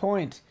fine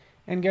point.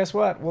 And guess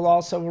what? We'll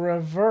also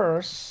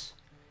reverse,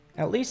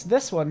 at least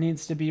this one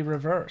needs to be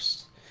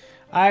reversed.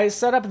 I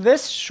set up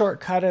this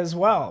shortcut as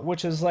well,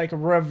 which is like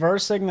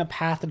reversing the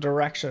path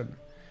direction,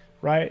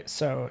 right?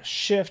 So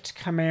Shift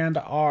Command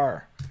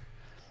R.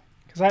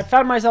 Because I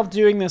found myself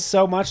doing this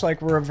so much,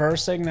 like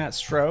reversing that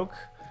stroke.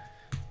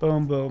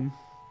 Boom, boom.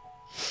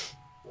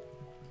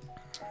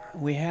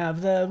 We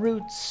have the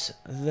roots,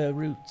 the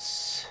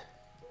roots.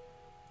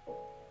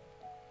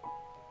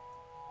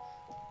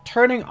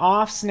 Turning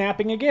off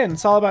snapping again.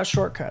 It's all about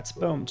shortcuts.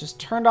 Boom. Just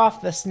turned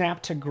off the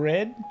snap to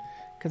grid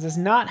because it's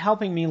not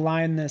helping me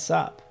line this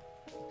up.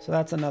 So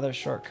that's another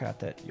shortcut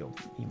that you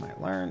might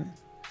learn.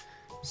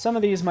 Some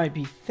of these might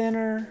be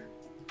thinner.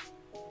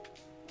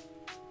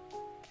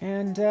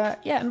 And yeah,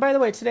 and by the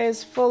way, today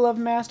is full of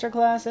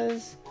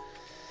masterclasses.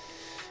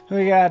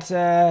 We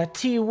got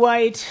T.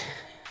 White,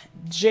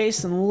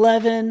 Jason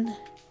Levin,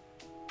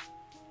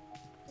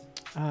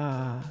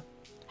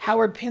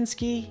 Howard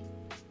Pinsky,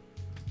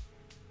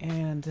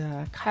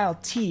 and Kyle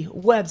T.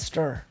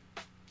 Webster.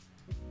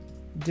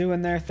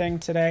 doing their thing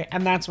today,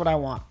 and that's what I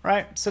want,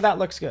 right? So that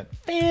looks good.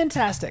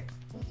 Fantastic.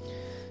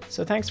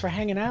 So thanks for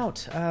hanging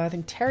out. I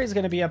think Terry's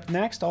going to be up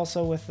next,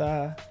 also with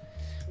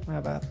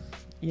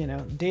you know,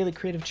 daily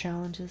creative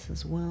challenges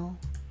as well.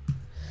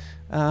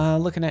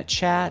 Looking at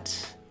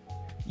chat.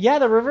 Yeah,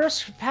 the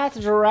reverse path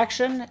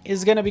direction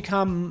is going to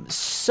become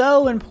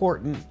so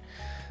important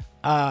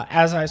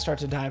as I start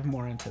to dive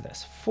more into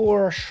this,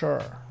 for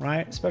sure,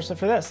 right? Especially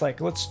for this. Like,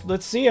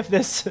 let's see if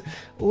this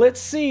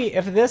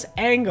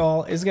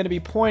angle is going to be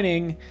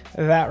pointing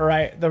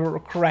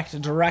the correct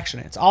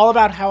direction. It's all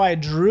about how I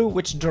drew,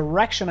 which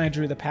direction I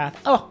drew the path.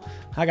 Oh,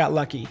 I got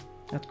lucky.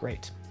 That's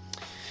great.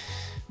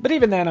 But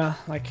even then,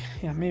 like,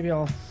 yeah, maybe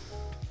I'll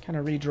kind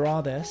of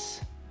redraw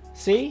this.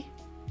 See?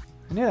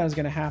 I knew that was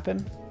going to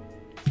happen.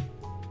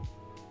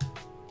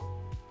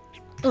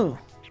 Ooh.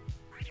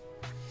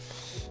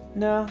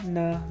 No.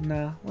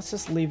 Let's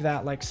just leave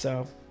that like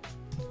so.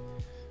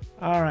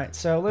 All right,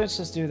 so let's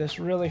just do this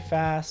really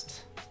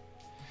fast.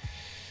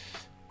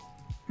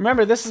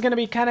 Remember, this is going to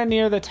be kind of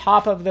near the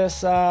top of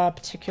this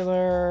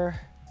particular...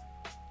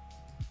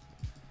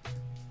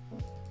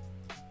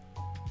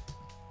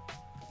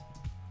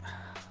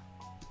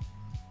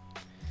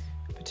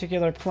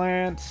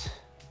 plant.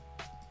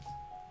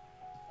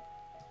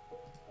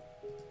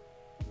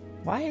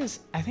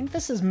 I think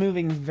this is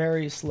moving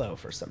very slow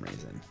for some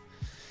reason.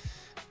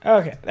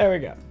 Okay, there we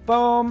go.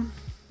 Boom,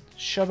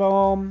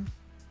 shaboom,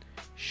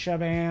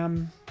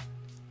 shabam.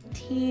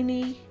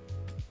 Teeny,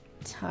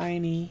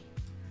 tiny,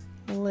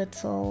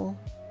 little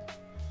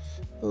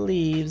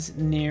leaves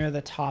near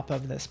the top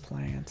of this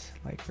plant,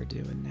 like we're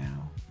doing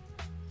now.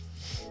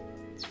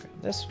 Let's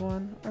grab this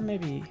one, or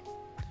maybe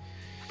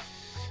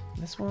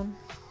this one.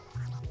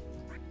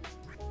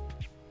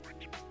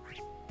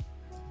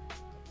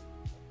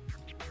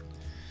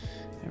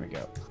 There we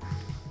go.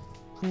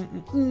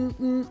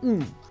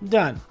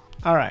 Done.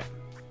 All right.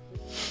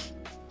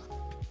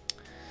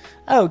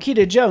 Oh,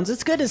 Keita Jones,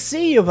 it's good to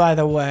see you, by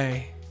the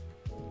way.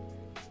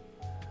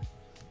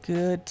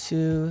 Good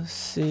to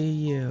see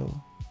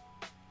you.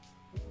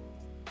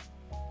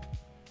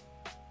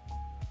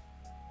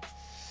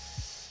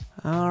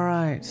 All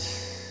right.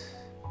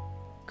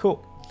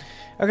 Cool.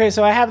 Okay,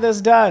 so I have this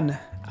done.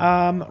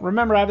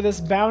 Remember, I have this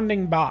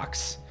bounding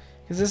box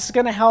because this is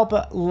going to help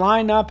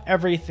line up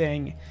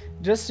everything.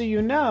 Just so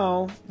you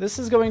know, this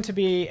is going to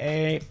be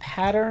a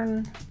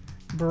pattern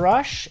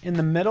brush in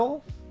the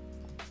middle,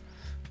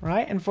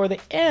 right? And for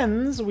the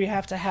ends, we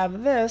have to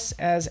have this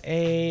as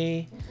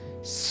a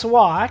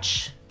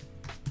swatch.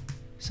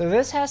 So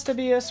this has to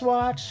be a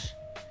swatch,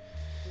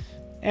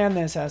 and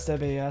this has to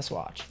be a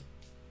swatch.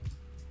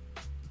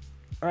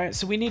 All right,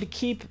 so we need to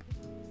keep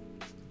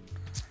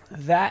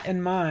that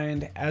in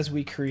mind as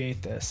we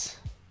create this.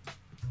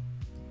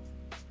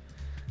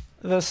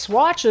 The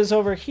swatch is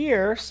over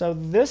here, so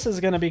this is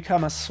going to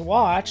become a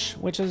swatch,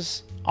 which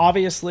is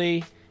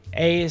obviously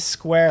a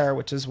square,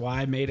 which is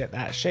why I made it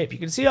that shape. You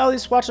can see all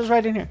these swatches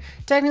right in here.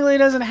 Technically, it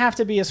doesn't have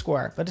to be a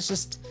square, but it's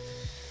just,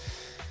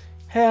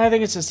 hey, I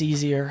think it's just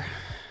easier.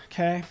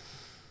 Okay,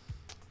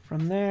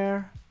 from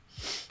there,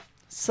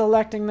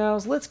 selecting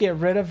those, let's get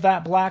rid of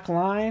that black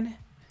line,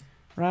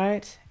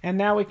 right? And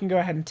now we can go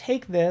ahead and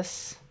take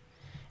this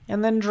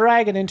and then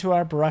drag it into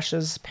our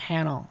brushes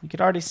panel. You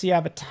can already see I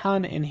have a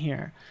ton in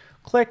here.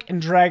 Click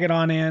and drag it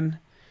on in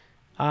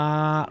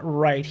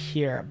right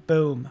here.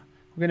 Boom.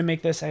 We're going to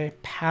make this a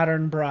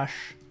pattern brush.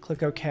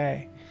 Click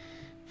OK.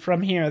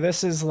 From here,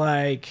 this is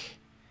like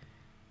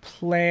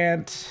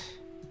plant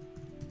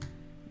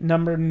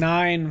number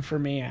 9 for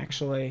me,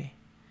 actually.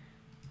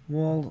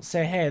 We'll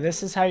say, hey,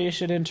 this is how you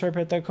should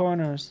interpret the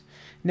corners.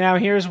 Now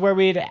here's where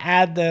we'd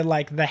add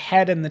the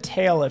head and the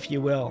tail, if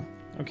you will.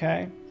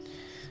 Okay?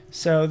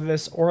 So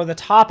this, or the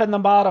top and the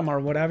bottom, or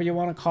whatever you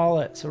want to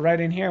call it. So right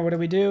in here, what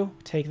do?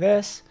 Take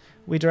this,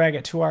 we drag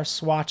it to our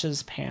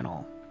swatches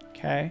panel.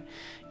 Okay.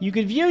 You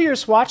could view your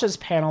swatches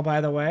panel, by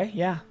the way.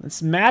 Yeah,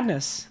 it's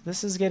madness.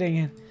 This is getting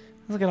in.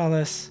 Look at all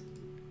this.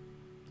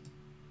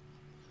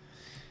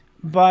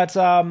 But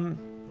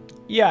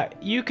yeah,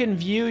 you can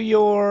view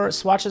your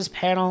swatches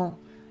panel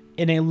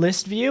in a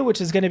list view,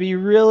 which is going to be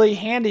really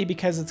handy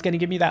because it's going to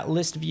give me that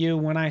list view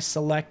when I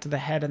select the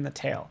head and the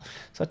tail.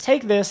 So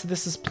take this,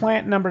 this is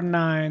plant number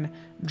 9,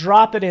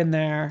 drop it in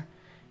there,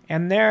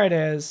 and there it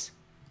is.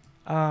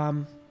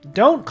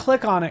 Don't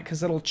click on it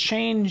because it'll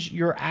change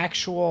your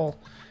actual,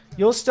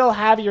 you'll still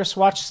have your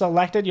swatch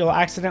selected, you'll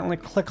accidentally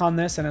click on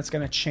this and it's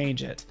going to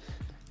change it.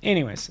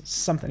 Anyways, it's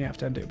something you have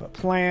to undo, but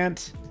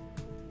plant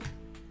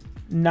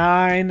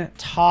 9,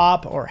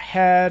 top or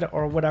head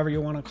or whatever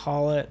you want to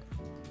call it.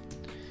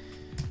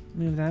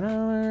 Move that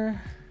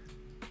over.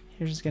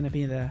 Here's going to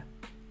be the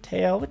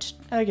tail, which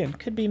again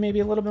could be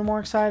maybe a little bit more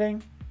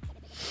exciting.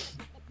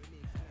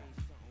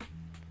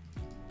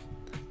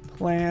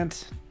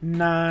 Plant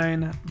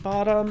 9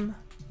 bottom,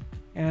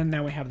 and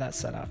now we have that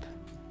set up.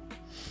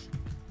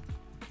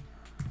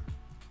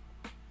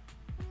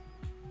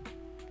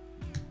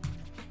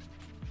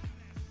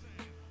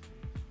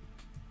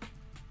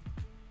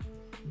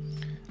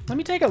 Let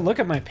me take a look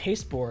at my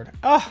pasteboard.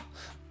 Oh,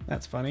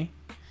 that's funny.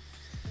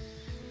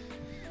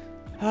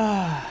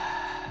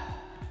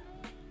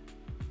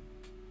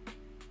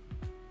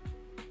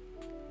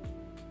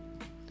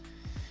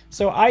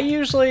 So I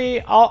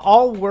usually,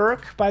 I'll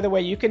work, by the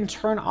way, you can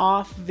turn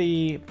off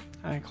the,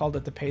 I called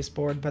it the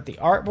pasteboard, but the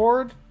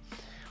artboard.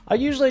 I'll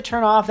usually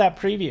turn off that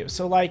preview.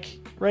 So like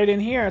right in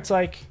here, it's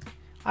like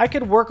I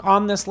could work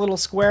on this little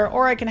square,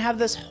 or I can have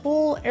this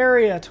whole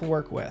area to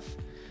work with.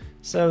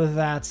 So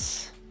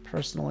that's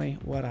personally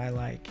what I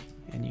like,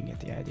 and you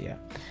get the idea.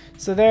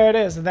 So there it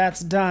is,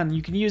 that's done.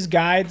 You can use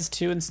guides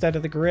too instead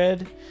of the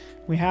grid.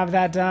 We have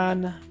that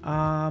done.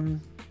 I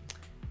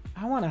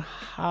want to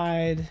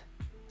hide,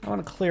 I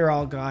want to clear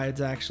all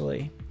guides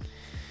actually.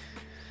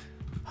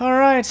 All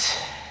right,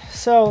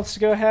 so let's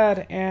go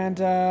ahead and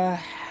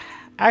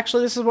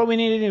actually this is what we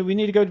need to do. We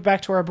need to go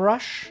back to our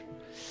brush.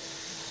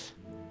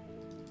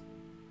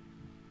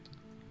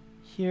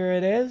 Here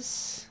it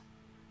is.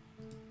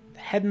 The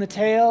head and the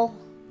tail.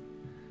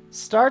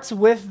 Starts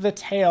with the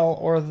tail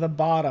or the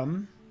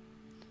bottom.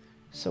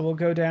 So we'll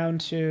go down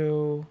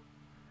to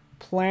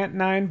plant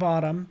 9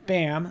 bottom.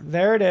 Bam.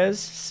 There it is.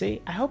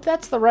 See, I hope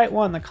that's the right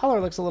one. The color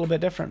looks a little bit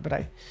different, but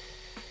I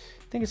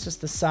think it's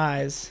just the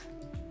size.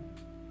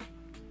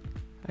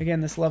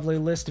 Again, this lovely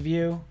list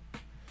view.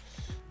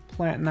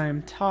 Plant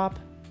 9 top.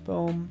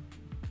 Boom.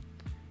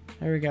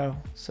 There we go.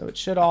 So it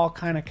should all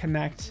kind of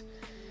connect.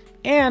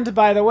 And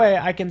by the way,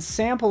 I can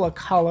sample a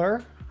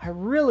color. I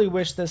really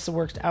wish this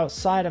worked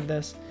outside of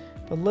this,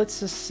 but let's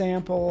just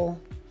sample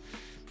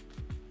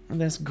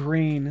this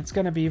green. It's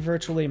going to be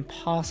virtually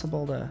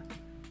impossible to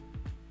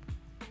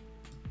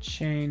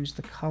change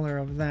the color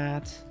of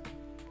that.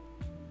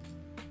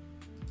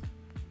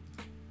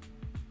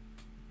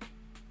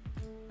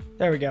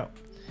 There we go.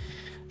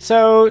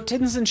 So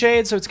tints and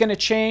shades, so it's going to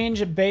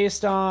change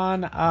based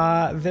on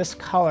this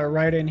color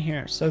right in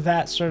here. So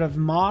that sort of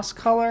moss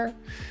color,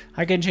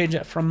 I can change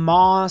it from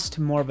moss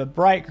to more of a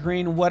bright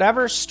green.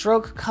 Whatever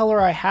stroke color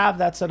I have,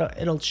 that's what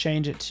it'll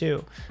change it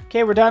to.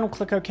 Okay, we're done. We'll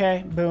click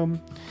OK.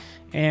 Boom.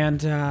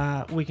 And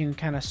we can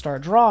kind of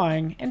start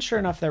drawing. And sure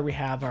enough, there we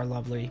have our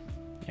lovely,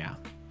 yeah,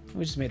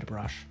 we just made a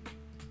brush.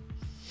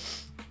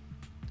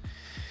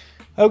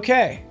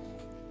 Okay.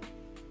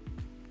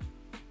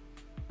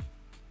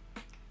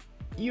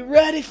 You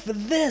ready for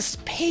this,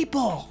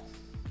 people?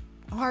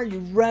 Are you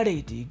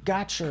ready? Do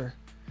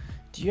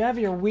you have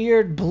your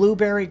weird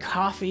blueberry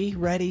coffee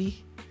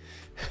ready?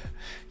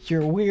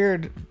 Your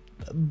weird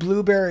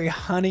blueberry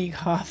honey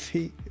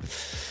coffee.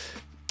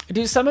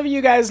 Do some of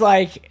you guys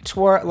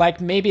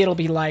like maybe it'll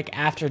be like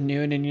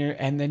afternoon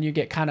and then you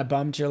get kind of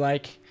bummed. You're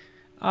like,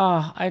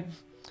 oh, I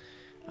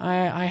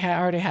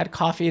already had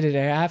coffee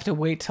today. I have to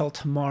wait till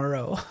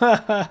tomorrow.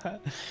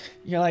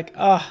 You're like,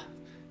 oh,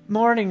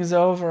 morning's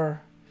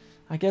over.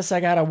 I guess I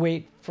gotta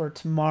wait for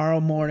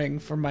tomorrow morning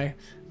for my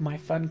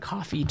fun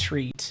coffee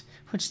treat,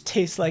 which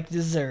tastes like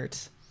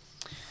dessert.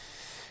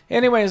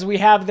 Anyways, we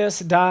have this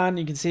done.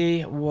 You can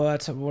see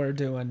what we're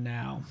doing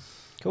now.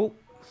 Cool.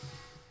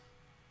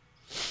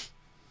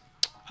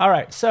 All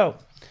right, so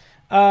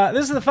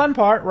this is the fun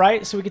part,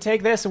 right? So we could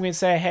take this and we'd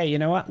say, hey, you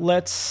know what?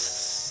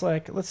 Let's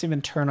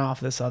even turn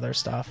off this other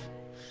stuff.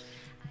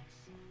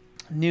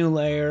 New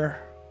layer.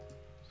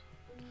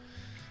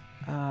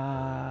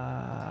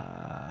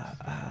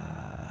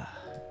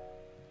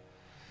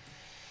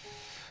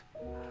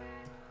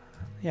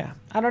 Yeah,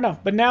 I don't know.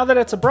 But now that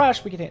it's a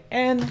brush, we can hit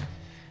N.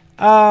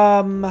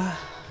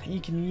 You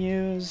can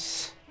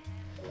use,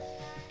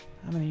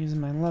 I'm going to use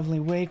my lovely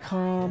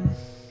Wacom.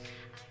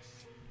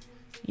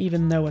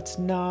 Even though it's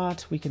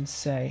not, we can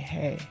say,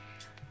 hey,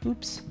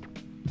 oops,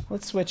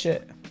 let's switch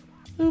it.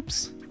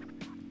 Oops.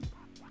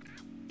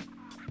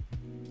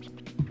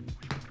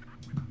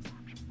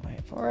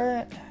 Wait for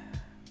it.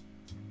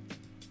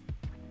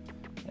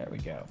 There we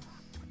go.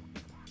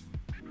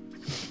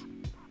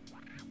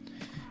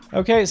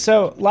 Okay,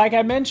 so like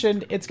I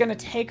mentioned, it's going to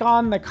take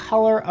on the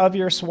color of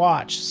your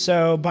swatch.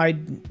 So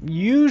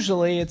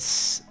usually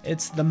it's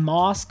the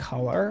moss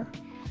color.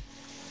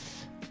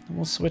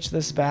 We'll switch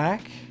this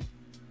back.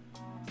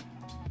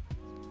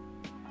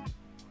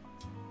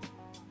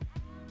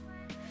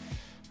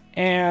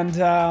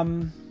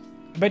 And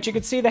but you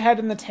can see the head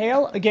and the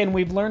tail. Again,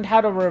 we've learned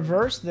how to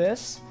reverse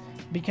this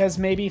because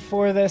maybe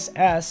for this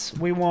S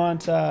we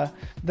want the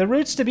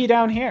roots to be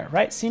down here,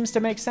 right? Seems to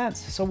make sense.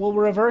 So we'll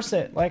reverse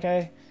it like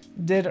I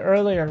did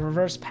earlier.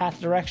 Reverse path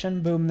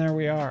direction. Boom, there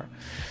we are.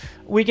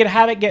 We could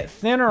have it get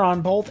thinner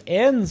on both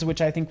ends,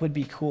 which I think would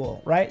be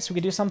cool, right? So we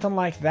could do something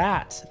like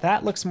that.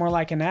 That looks more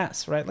like an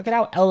S, right? Look at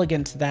how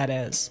elegant that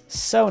is.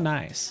 So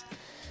nice.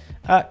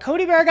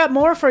 Cody Bear, got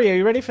more for you.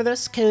 You ready for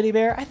this, Cody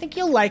Bear? I think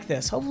you'll like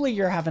this. Hopefully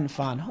you're having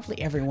fun. Hopefully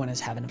everyone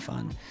is having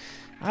fun.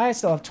 I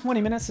still have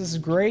 20 minutes. This is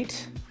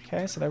great.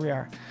 Okay, so there we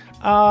are.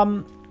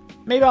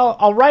 Maybe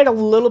I'll write a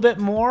little bit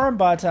more,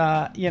 but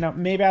you know,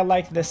 maybe I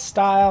like this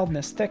style and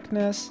this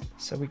thickness.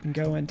 So we can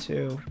go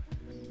into,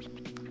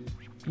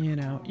 you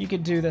know, you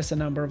could do this a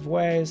number of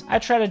ways. I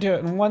try to do it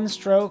in one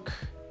stroke.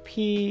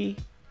 P,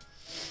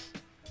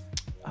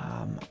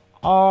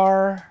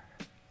 R.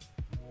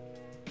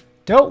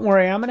 Don't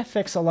worry, I'm going to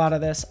fix a lot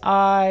of this.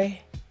 I,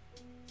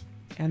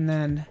 and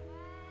then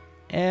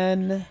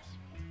N,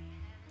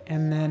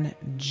 and then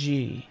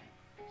G.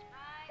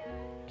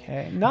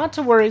 Okay, not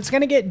to worry, it's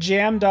going to get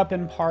jammed up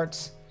in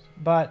parts,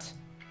 but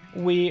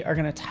we are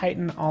going to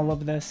tighten all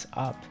of this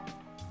up,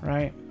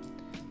 right?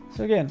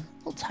 So again,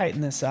 we'll tighten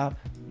this up.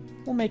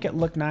 We'll make it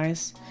look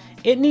nice.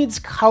 It needs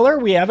color.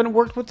 We haven't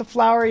worked with the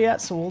flower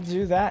yet, so we'll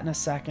do that in a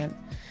second.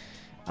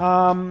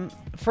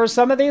 For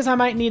some of these, I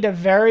might need to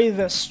vary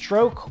the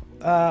stroke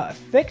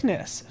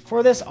thickness.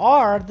 For this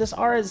R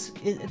is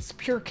it's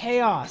pure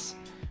chaos,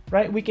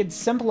 right? We could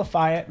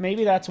simplify it.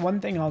 Maybe that's one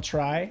thing I'll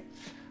try.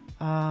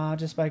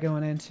 Just by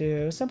going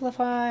into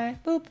simplify,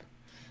 boop,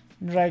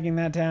 dragging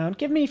that down.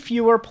 Give me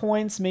fewer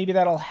points. Maybe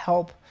that'll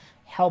help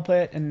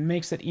it and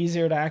makes it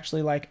easier to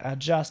actually like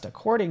adjust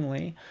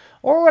accordingly.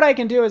 Or what I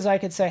can do is I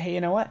could say, hey,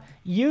 you know what?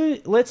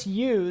 Let's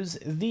use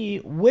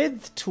the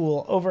width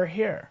tool over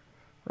here,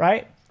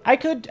 right? I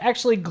could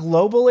actually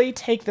globally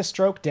take the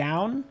stroke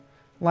down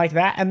like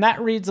that, and that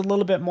reads a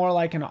little bit more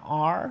like an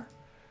R,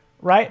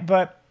 right?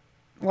 But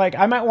like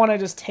I might want to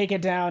just take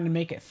it down and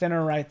make it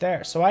thinner right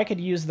there. So I could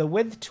use the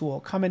width tool,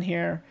 come in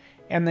here,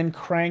 and then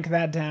crank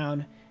that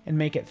down and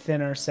make it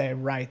thinner, say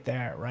right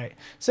there, right?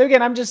 So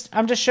again, I'm just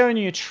showing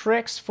you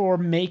tricks for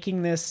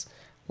making this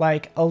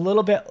like a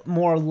little bit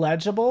more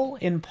legible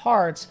in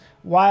parts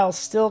while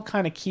still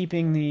kind of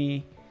keeping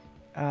the,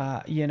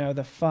 you know,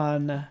 the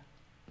fun,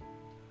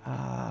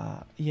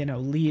 you know,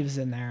 leaves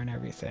in there and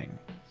everything.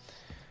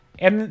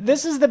 And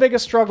this is the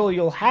biggest struggle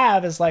you'll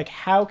have is like,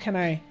 how can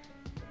I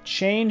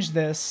change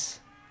this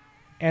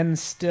and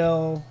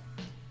still,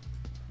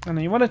 I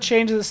mean, you want to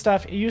change this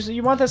stuff.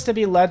 You want this to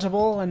be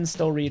legible and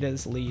still read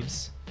as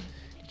leaves.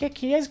 You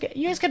guys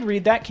could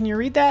read that. Can you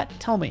read that?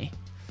 Tell me.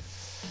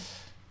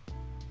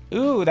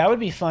 Ooh, that would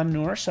be fun,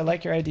 Nourish. I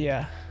like your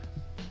idea.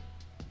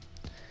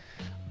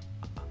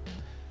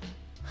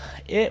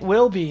 It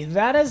will be.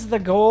 That is the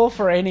goal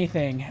for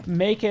anything.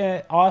 Make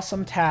it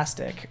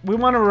awesome-tastic. We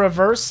want to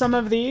reverse some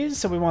of these,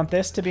 so we want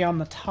this to be on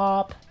the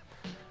top.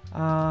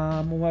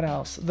 What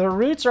else? The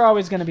roots are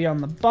always going to be on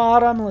the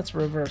bottom. Let's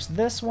reverse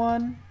this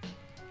one.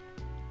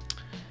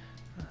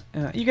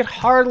 You could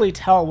hardly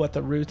tell what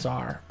the roots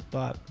are,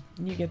 but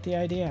you get the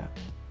idea.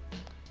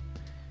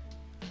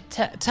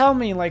 Tell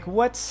me, like,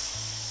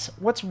 what's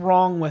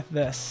wrong with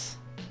this?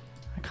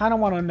 I kind of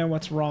want to know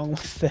what's wrong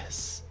with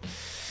this.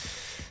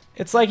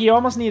 It's like you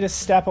almost need to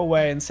step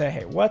away and say,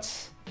 hey,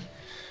 what's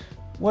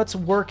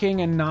working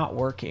and not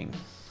working?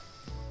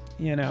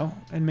 You know,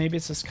 and maybe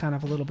it's just kind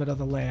of a little bit of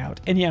the layout.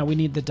 And yeah, we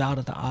need the dot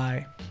of the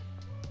eye.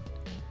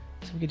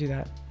 So we could do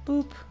that.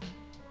 Boop.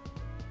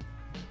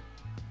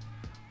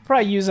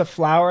 Probably use a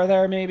flower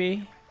there,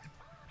 maybe.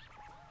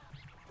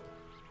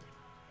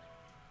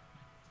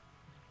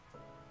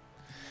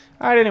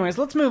 All right, anyways,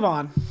 let's move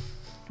on.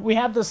 We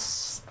have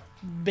this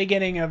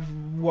beginning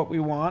of what we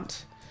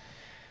want.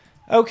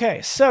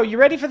 Okay, so you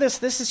ready for this?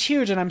 This is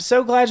huge, and I'm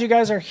so glad you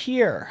guys are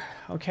here,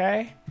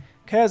 okay?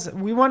 Because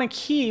we want to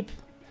keep...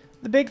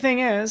 The big thing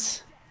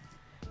is,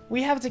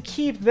 we have to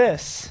keep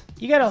this.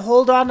 You gotta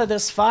hold on to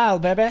this file,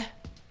 baby.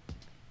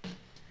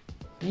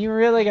 You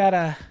really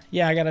gotta,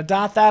 yeah, I gotta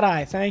dot that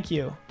I, thank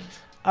you.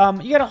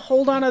 You gotta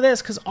hold on to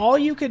this, because all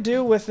you could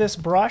do with this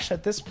brush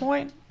at this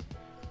point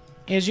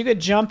is you could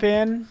jump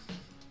in.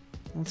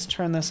 Let's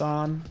turn this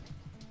on.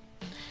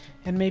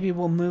 And maybe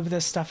we'll move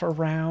this stuff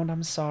around,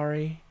 I'm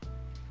sorry.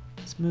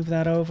 Let's move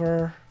that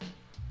over.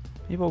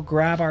 Maybe we'll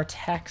grab our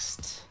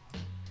text,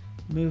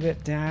 move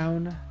it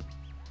down.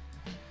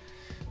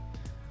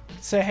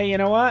 Say, hey, you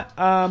know what?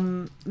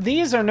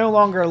 These are no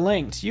longer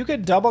linked. You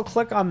could double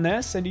click on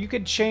this and you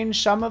could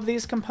change some of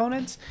these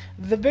components.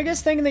 The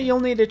biggest thing that you'll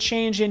need to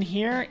change in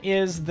here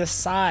is the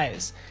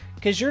size,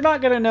 because you're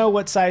not going to know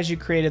what size you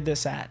created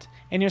this at.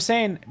 And you're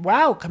saying,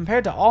 wow,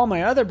 compared to all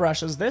my other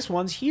brushes, this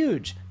one's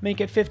huge.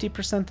 Make it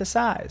 50% the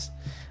size.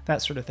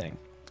 That sort of thing.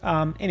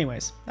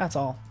 Anyways, that's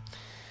all.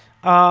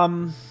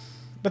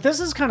 But this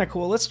is kind of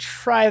cool. Let's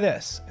try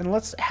this and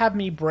let's have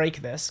me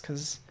break this,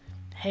 because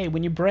hey,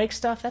 when you break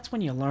stuff, that's when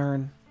you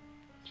learn.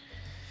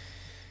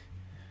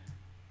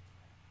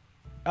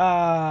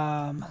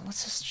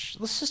 Let's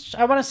just,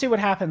 I want to see what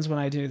happens when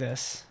I do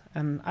this.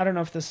 And I don't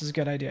know if this is a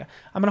good idea.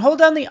 I'm going to hold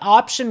down the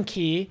Option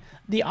key.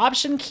 The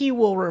Option key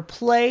will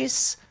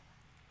replace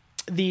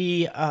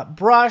the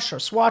brush or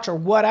swatch or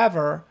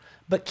whatever,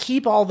 but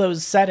keep all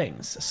those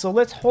settings. So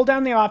let's hold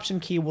down the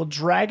Option key. We'll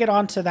drag it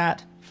onto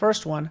that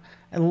first one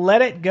and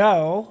let it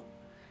go.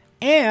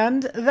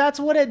 And that's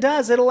what it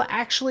does. It'll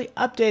actually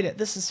update it.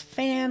 This is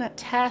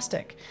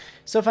fantastic.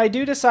 So if I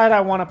do decide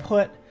I want to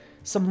put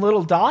some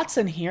little dots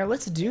in here,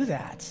 let's do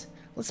that.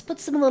 Let's put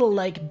some little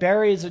like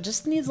berries. It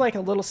just needs like a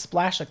little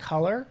splash of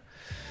color.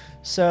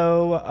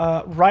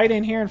 So right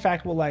in here, in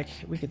fact,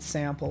 we could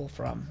sample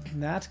from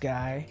that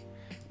guy.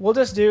 We'll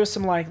just do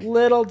some like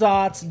little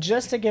dots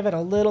just to give it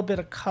a little bit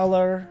of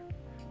color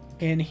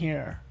in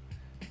here.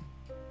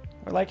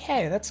 We're like,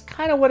 hey, that's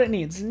kind of what it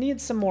needs. It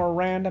needs some more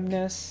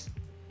randomness.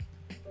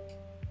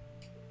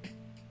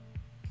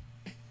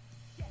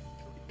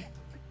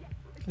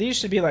 These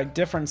should be like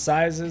different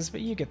sizes, but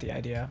you get the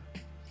idea.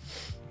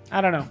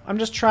 I don't know. I'm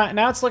just trying.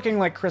 Now it's looking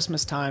like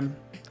Christmas time.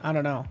 I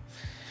don't know.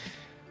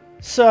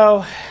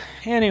 So,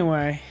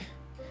 anyway.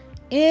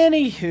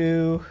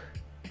 Anywho.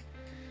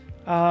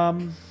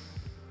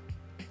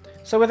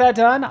 So with that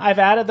done, I've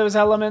added those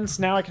elements.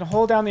 Now I can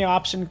hold down the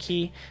Option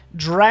key,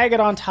 drag it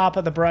on top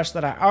of the brush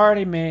that I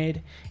already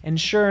made, and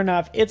sure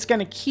enough, it's going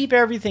to keep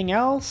everything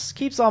else,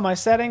 keeps all my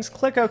settings,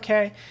 click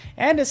OK,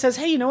 and it says,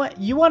 hey, you know what?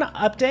 You want to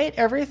update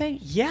everything?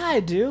 Yeah, I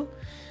do.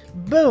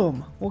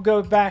 Boom. We'll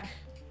go back.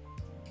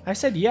 I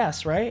said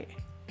yes, right?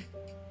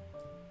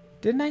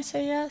 Didn't I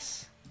say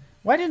yes?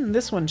 Why didn't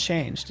this one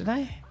change? Did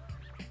I?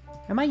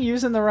 Am I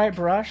using the right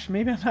brush?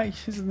 Maybe I'm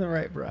not using the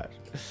right brush.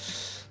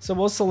 So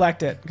we'll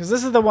select it, because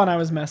this is the one I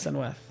was messing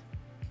with.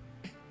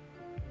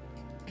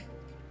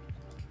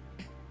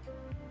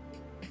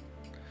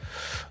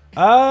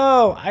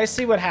 Oh, I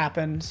see what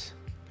happened.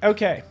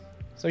 Okay.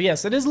 So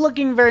yes, it is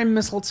looking very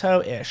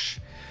mistletoe-ish.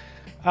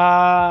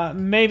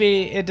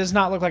 Maybe it does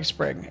not look like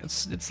spring.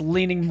 It's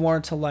leaning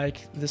more to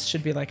like, this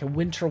should be like a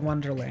winter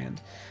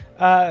wonderland.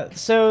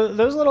 So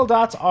those little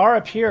dots are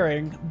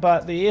appearing,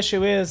 but the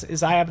issue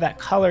is I have that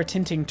color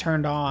tinting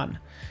turned on.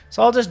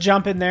 So I'll just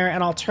jump in there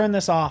and I'll turn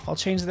this off. I'll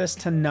change this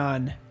to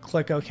none.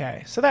 Click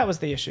OK. So that was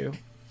the issue.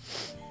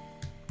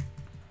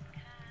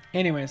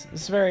 Anyways,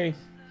 it's very,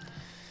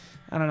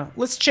 I don't know.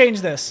 Let's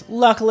change this.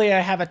 Luckily, I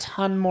have a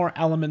ton more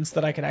elements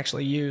that I could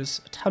actually use.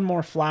 A ton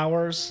more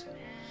flowers.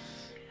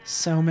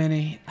 So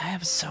many. I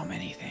have so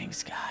many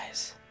things,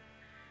 guys.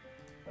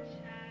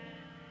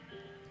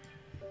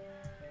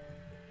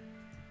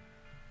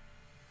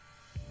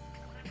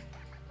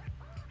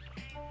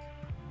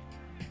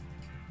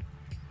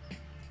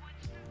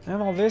 I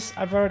have all this.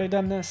 I've already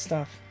done this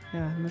stuff.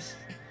 Yeah, and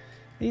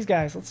these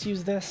guys. Let's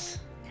use this.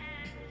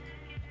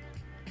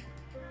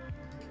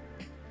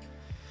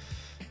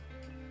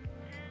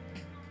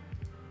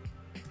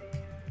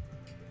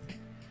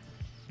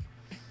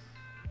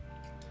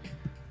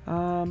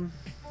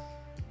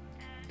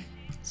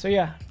 So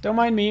yeah, don't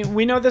mind me.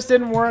 We know this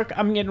didn't work.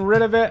 I'm getting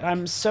rid of it.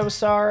 I'm so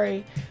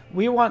sorry.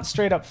 We want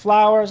straight up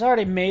flowers. I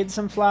already made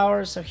some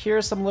flowers, so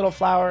here's some little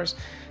flowers.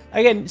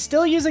 Again,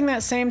 still using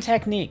that same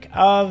technique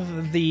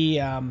of the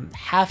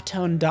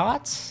halftone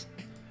dots,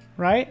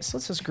 right? So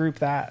let's just group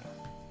that.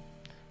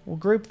 We'll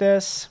group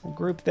this. We'll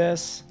group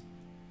this.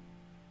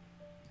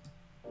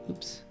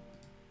 Oops.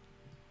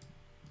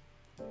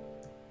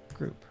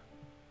 Group.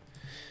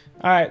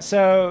 All right,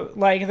 so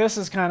like this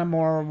is kind of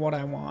more what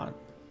I want.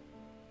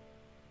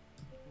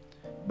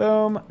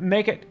 Boom.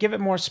 Make it, give it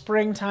more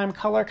springtime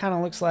color. Kind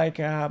of looks like,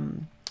 I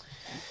don't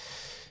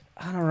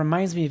know,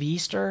 reminds me of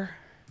Easter.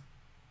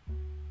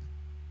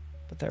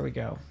 But there we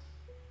go.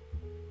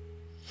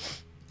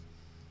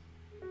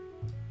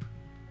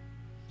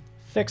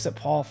 Fix it,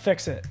 Paul.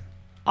 Fix it.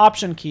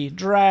 Option key.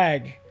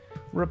 Drag.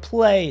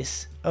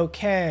 Replace.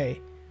 OK.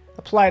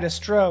 Apply to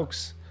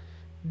strokes.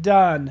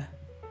 Done.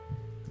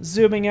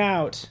 Zooming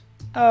out.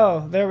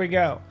 Oh, there we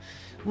go.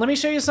 Let me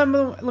show you some.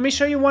 Let me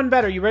show you one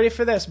better. You ready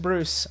for this,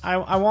 Bruce?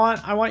 I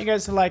want you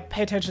guys to like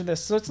pay attention to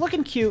this. So it's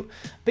looking cute,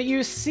 but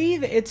you see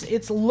that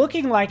it's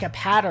looking like a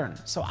pattern.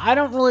 So I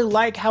don't really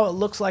like how it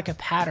looks like a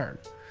pattern.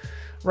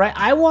 Right,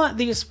 I want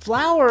these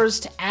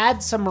flowers to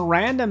add some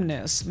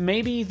randomness.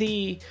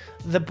 Maybe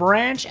the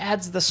branch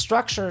adds the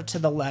structure to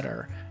the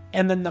letter,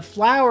 and then the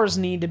flowers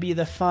need to be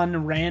the fun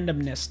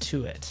randomness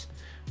to it,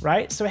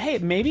 right? So hey,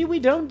 maybe we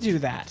don't do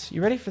that.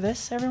 You ready for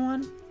this,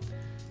 everyone?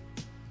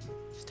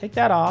 Let's take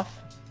that off.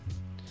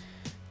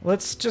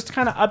 Let's just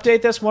kind of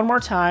update this one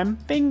more time.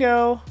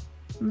 Bingo,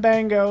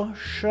 bango,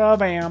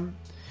 shabam.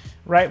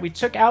 Right, we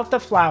took out the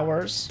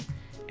flowers,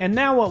 and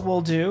now what we'll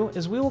do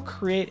is we will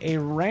create a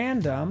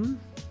random.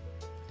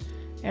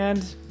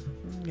 And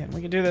again, we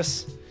can do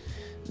this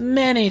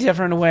many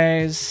different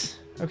ways.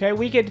 Okay,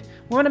 we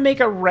want to make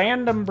a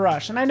random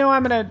brush, and I know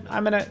I'm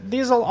gonna.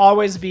 These will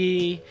always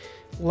be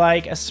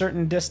like a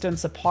certain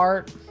distance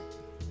apart.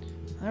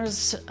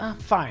 There's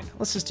fine.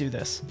 Let's just do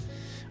this.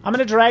 I'm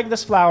gonna drag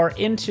this flower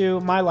into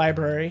my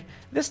library.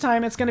 This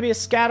time it's gonna be a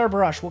scatter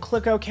brush. We'll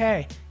click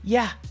OK.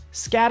 Yeah,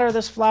 scatter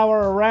this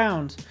flower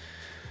around.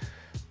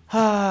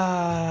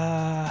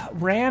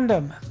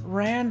 Random,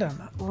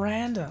 random,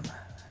 random.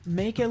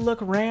 Make it look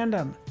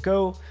random.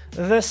 Go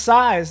this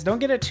size. Don't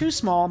get it too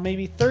small.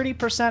 Maybe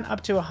 30%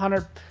 up to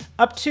 100,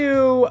 up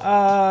to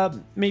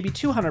maybe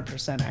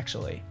 200%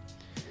 actually.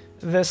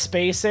 The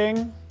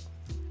spacing,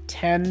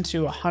 10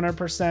 to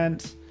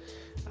 100%.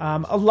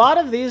 A lot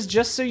of these,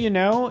 just so you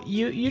know,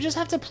 you just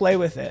have to play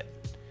with it.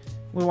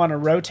 We want to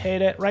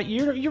rotate it, right?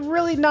 You're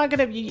really not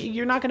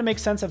gonna make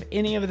sense of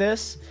any of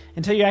this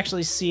until you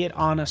actually see it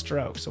on a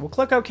stroke. So we'll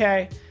click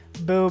OK.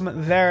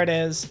 Boom, there it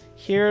is.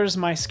 Here's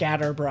my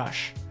scatter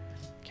brush.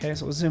 Okay,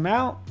 so we'll zoom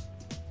out.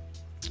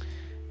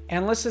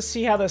 And let's just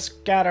see how the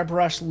scatter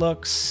brush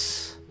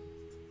looks.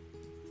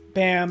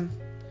 Bam.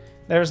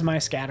 There's my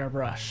scatter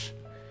brush.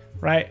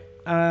 Right?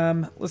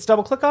 Let's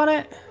double click on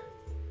it.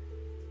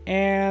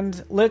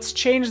 And let's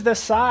change the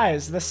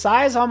size. The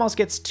size almost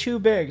gets too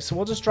big, so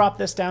we'll just drop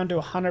this down to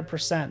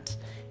 100%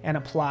 and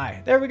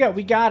apply. There we go.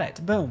 We got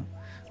it. Boom.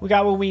 We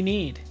got what we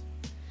need.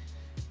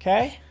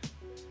 Okay.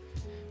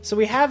 So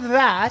we have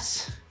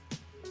that.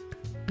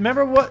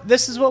 Remember what,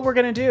 this is what we're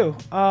going to do.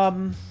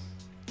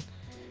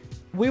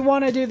 We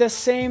want to do the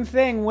same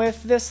thing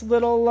with this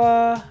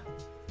little,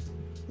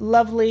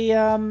 lovely,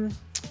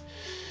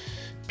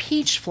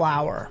 peach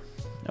flower.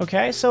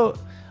 Okay. So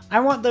I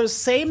want those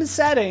same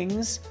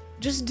settings.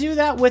 Just do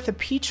that with a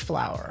peach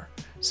flower.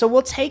 So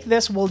we'll take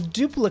this, we'll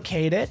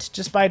duplicate it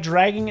just by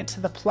dragging it to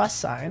the plus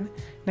sign.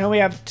 Now we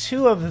have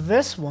 2 of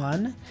this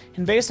one,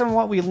 and based on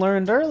what we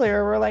learned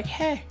earlier, we're like,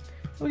 hey,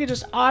 we could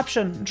just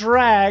option,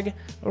 drag,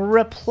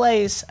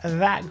 replace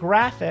that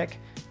graphic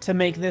to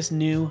make this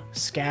new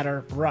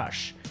scatter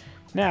brush.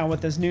 Now with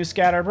this new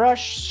scatter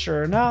brush,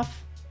 sure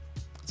enough,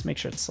 let's make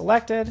sure it's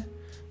selected,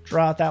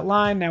 draw out that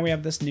line, now we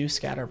have this new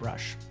scatter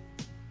brush.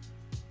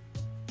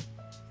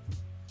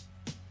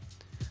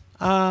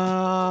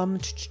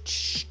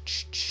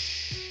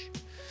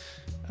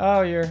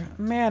 Oh,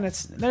 man,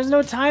 there's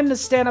no time to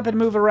stand up and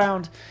move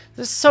around.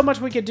 There's so much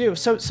we could do.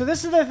 So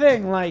this is the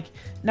thing, like,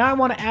 now I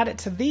want to add it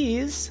to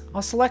these.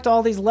 I'll select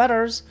all these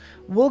letters.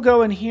 We'll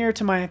go in here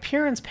to my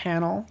appearance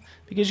panel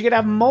because you could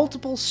have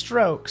multiple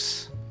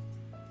strokes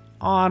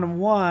on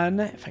one,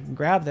 if I can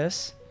grab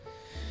this,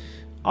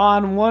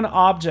 on one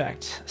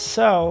object.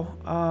 So,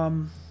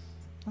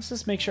 let's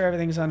just make sure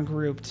everything's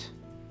ungrouped.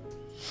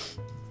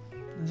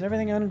 Is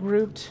everything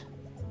ungrouped?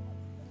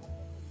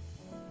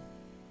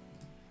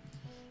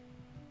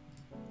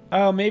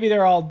 Oh, maybe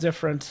they're all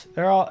different.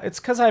 It's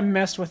because I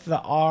messed with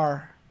the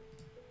R.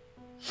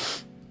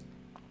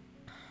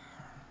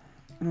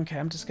 Okay,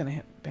 I'm just gonna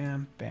hit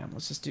bam, bam.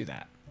 Let's just do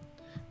that.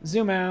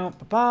 Zoom out,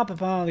 ba ba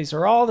ba. These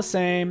are all the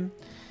same.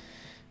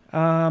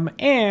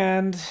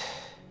 And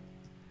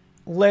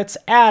let's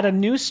add a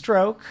new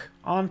stroke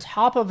on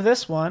top of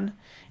this one.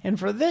 And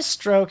for this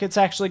stroke, it's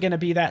actually gonna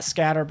be that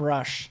scatter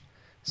brush.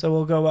 So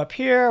we'll go up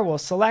here, we'll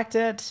select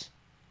it,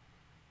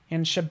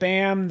 and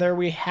shabam, there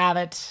we have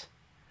it.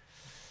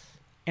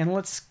 And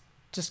let's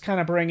just kind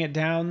of bring it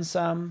down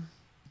some.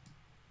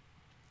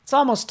 It's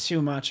almost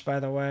too much, by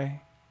the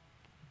way.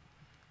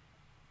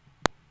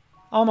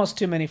 Almost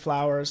too many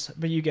flowers,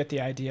 but you get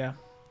the idea,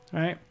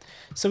 right?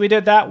 So we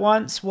did that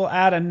once. We'll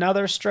add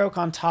another stroke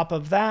on top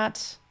of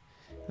that.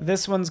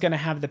 This one's going to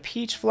have the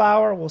peach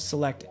flower. We'll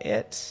select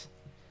it,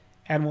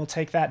 and we'll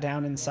take that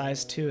down in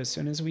size 2 as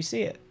soon as we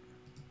see it.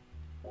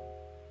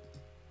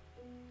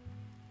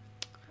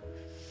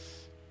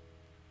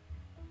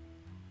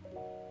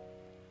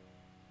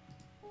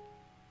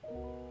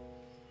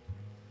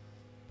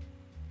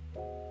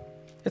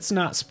 It's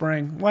not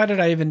spring. Why did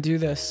I even do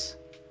this?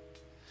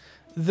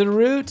 The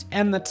root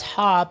and the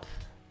top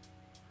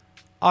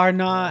are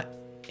not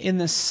in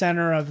the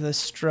center of the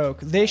stroke.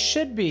 They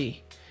should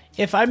be.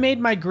 If I made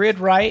my grid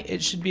right,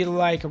 it should be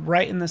like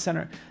right in the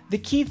center. The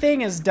key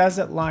thing is, does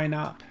it line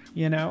up,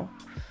 you know?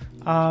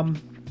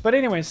 But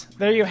anyways,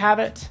 there you have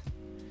it.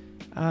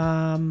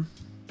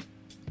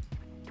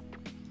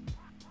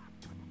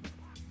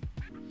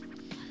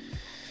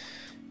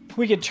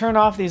 We could turn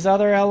off these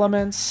other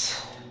elements.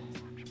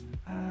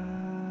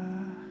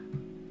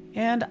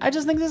 And I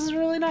just think this is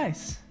really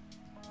nice.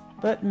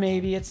 But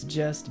maybe it's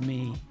just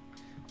me.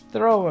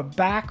 Throw a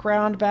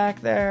background back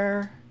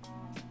there.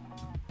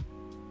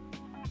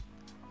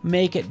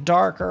 Make it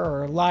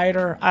darker or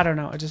lighter. I don't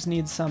know. It just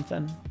needs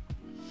something.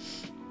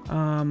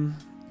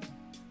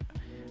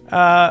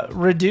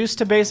 Reduce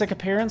to basic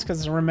appearance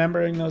because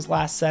remembering those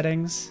last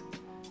settings.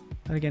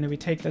 But again, if we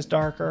take this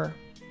darker,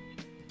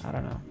 I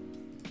don't know.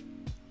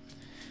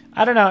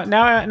 I don't know.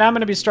 Now I'm going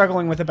to be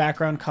struggling with the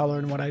background color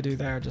and what I do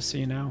there, just so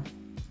you know.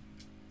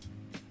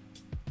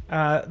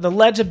 The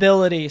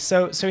legibility.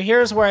 So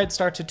here's where I'd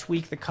start to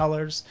tweak the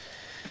colors.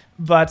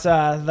 But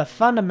the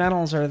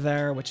fundamentals are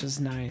there, which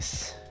is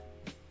nice.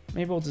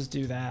 Maybe we'll just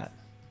do that.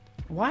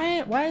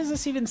 Why does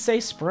this even say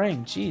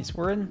spring? Jeez,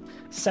 we're in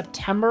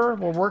September.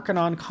 We're working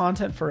on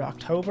content for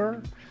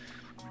October.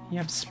 You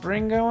have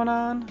spring going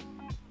on?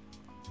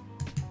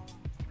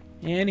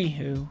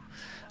 Anywho.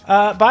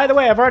 By the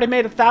way, I've already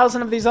made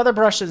 1,000 of these other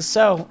brushes.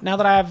 So now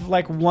that I have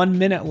like 1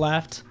 minute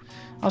left,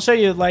 I'll show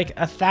you like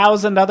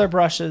 1,000 other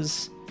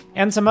brushes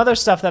and some other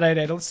stuff that I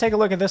did. Let's take a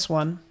look at this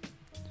one.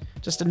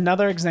 Just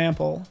another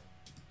example.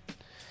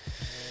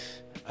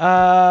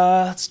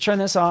 Let's turn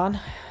this on.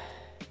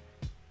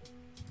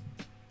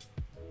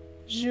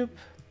 Zoop.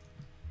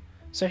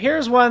 So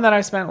here's one that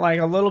I spent like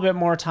a little bit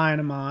more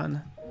time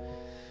on.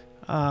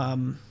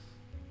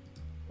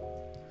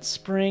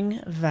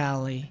 Spring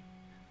Valley.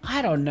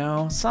 I don't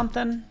know.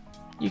 Something.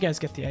 You guys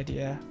get the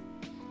idea.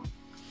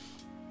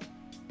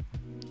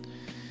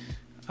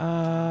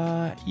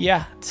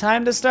 Yeah,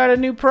 time to start a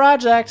new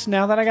project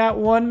now that I got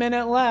 1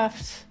 minute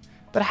left.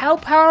 But how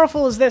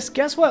powerful is this?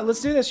 Guess what?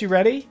 Let's do this. You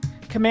ready?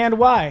 Command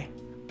Y.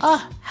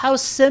 How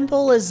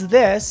simple is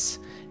this?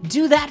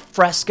 Do that,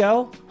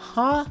 Fresco.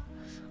 Huh?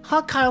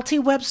 Huh, Kyle T.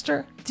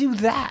 Webster? Do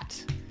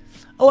that.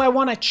 Oh, I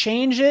want to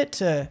change it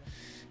to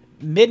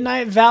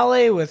Midnight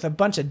Valley with a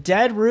bunch of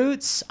dead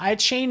roots. I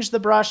changed the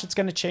brush. It's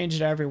going to change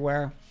it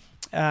everywhere.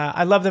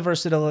 I love the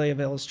versatility of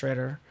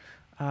Illustrator.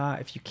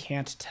 if you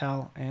can't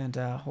tell. And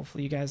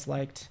hopefully you guys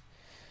liked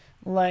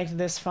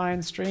this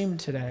fine stream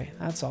today.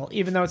 That's all.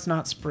 Even though it's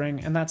not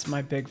spring, and that's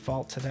my big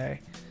fault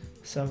today.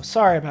 So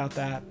sorry about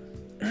that.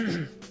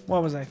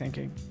 What was I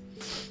thinking?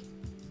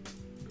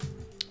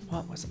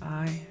 What was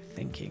I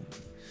thinking?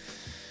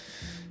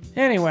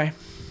 Anyway,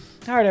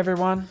 all right,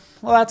 everyone.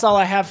 Well, that's all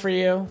I have for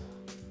you.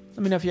 Let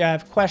me know if you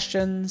have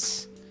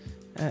questions.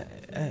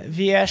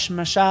 Viesh,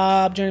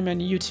 Mashab, joining me on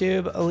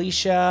YouTube,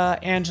 Alicia,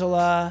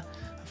 Angela,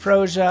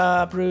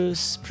 Froja,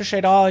 Bruce.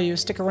 Appreciate all of you.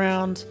 Stick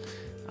around.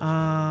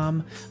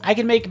 I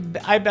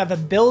have a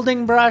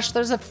building brush.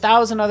 There's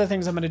 1,000 other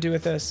things I'm going to do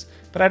with this,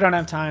 but I don't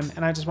have time.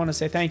 And I just want to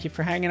say thank you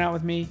for hanging out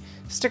with me.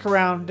 Stick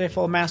around. Day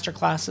full of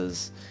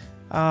masterclasses.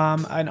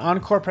 An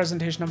encore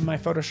presentation of my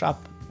Photoshop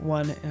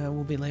one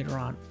will be later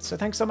on. So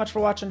thanks so much for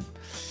watching.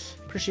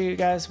 Appreciate you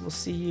guys. We'll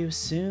see you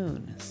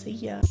soon. See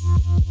ya.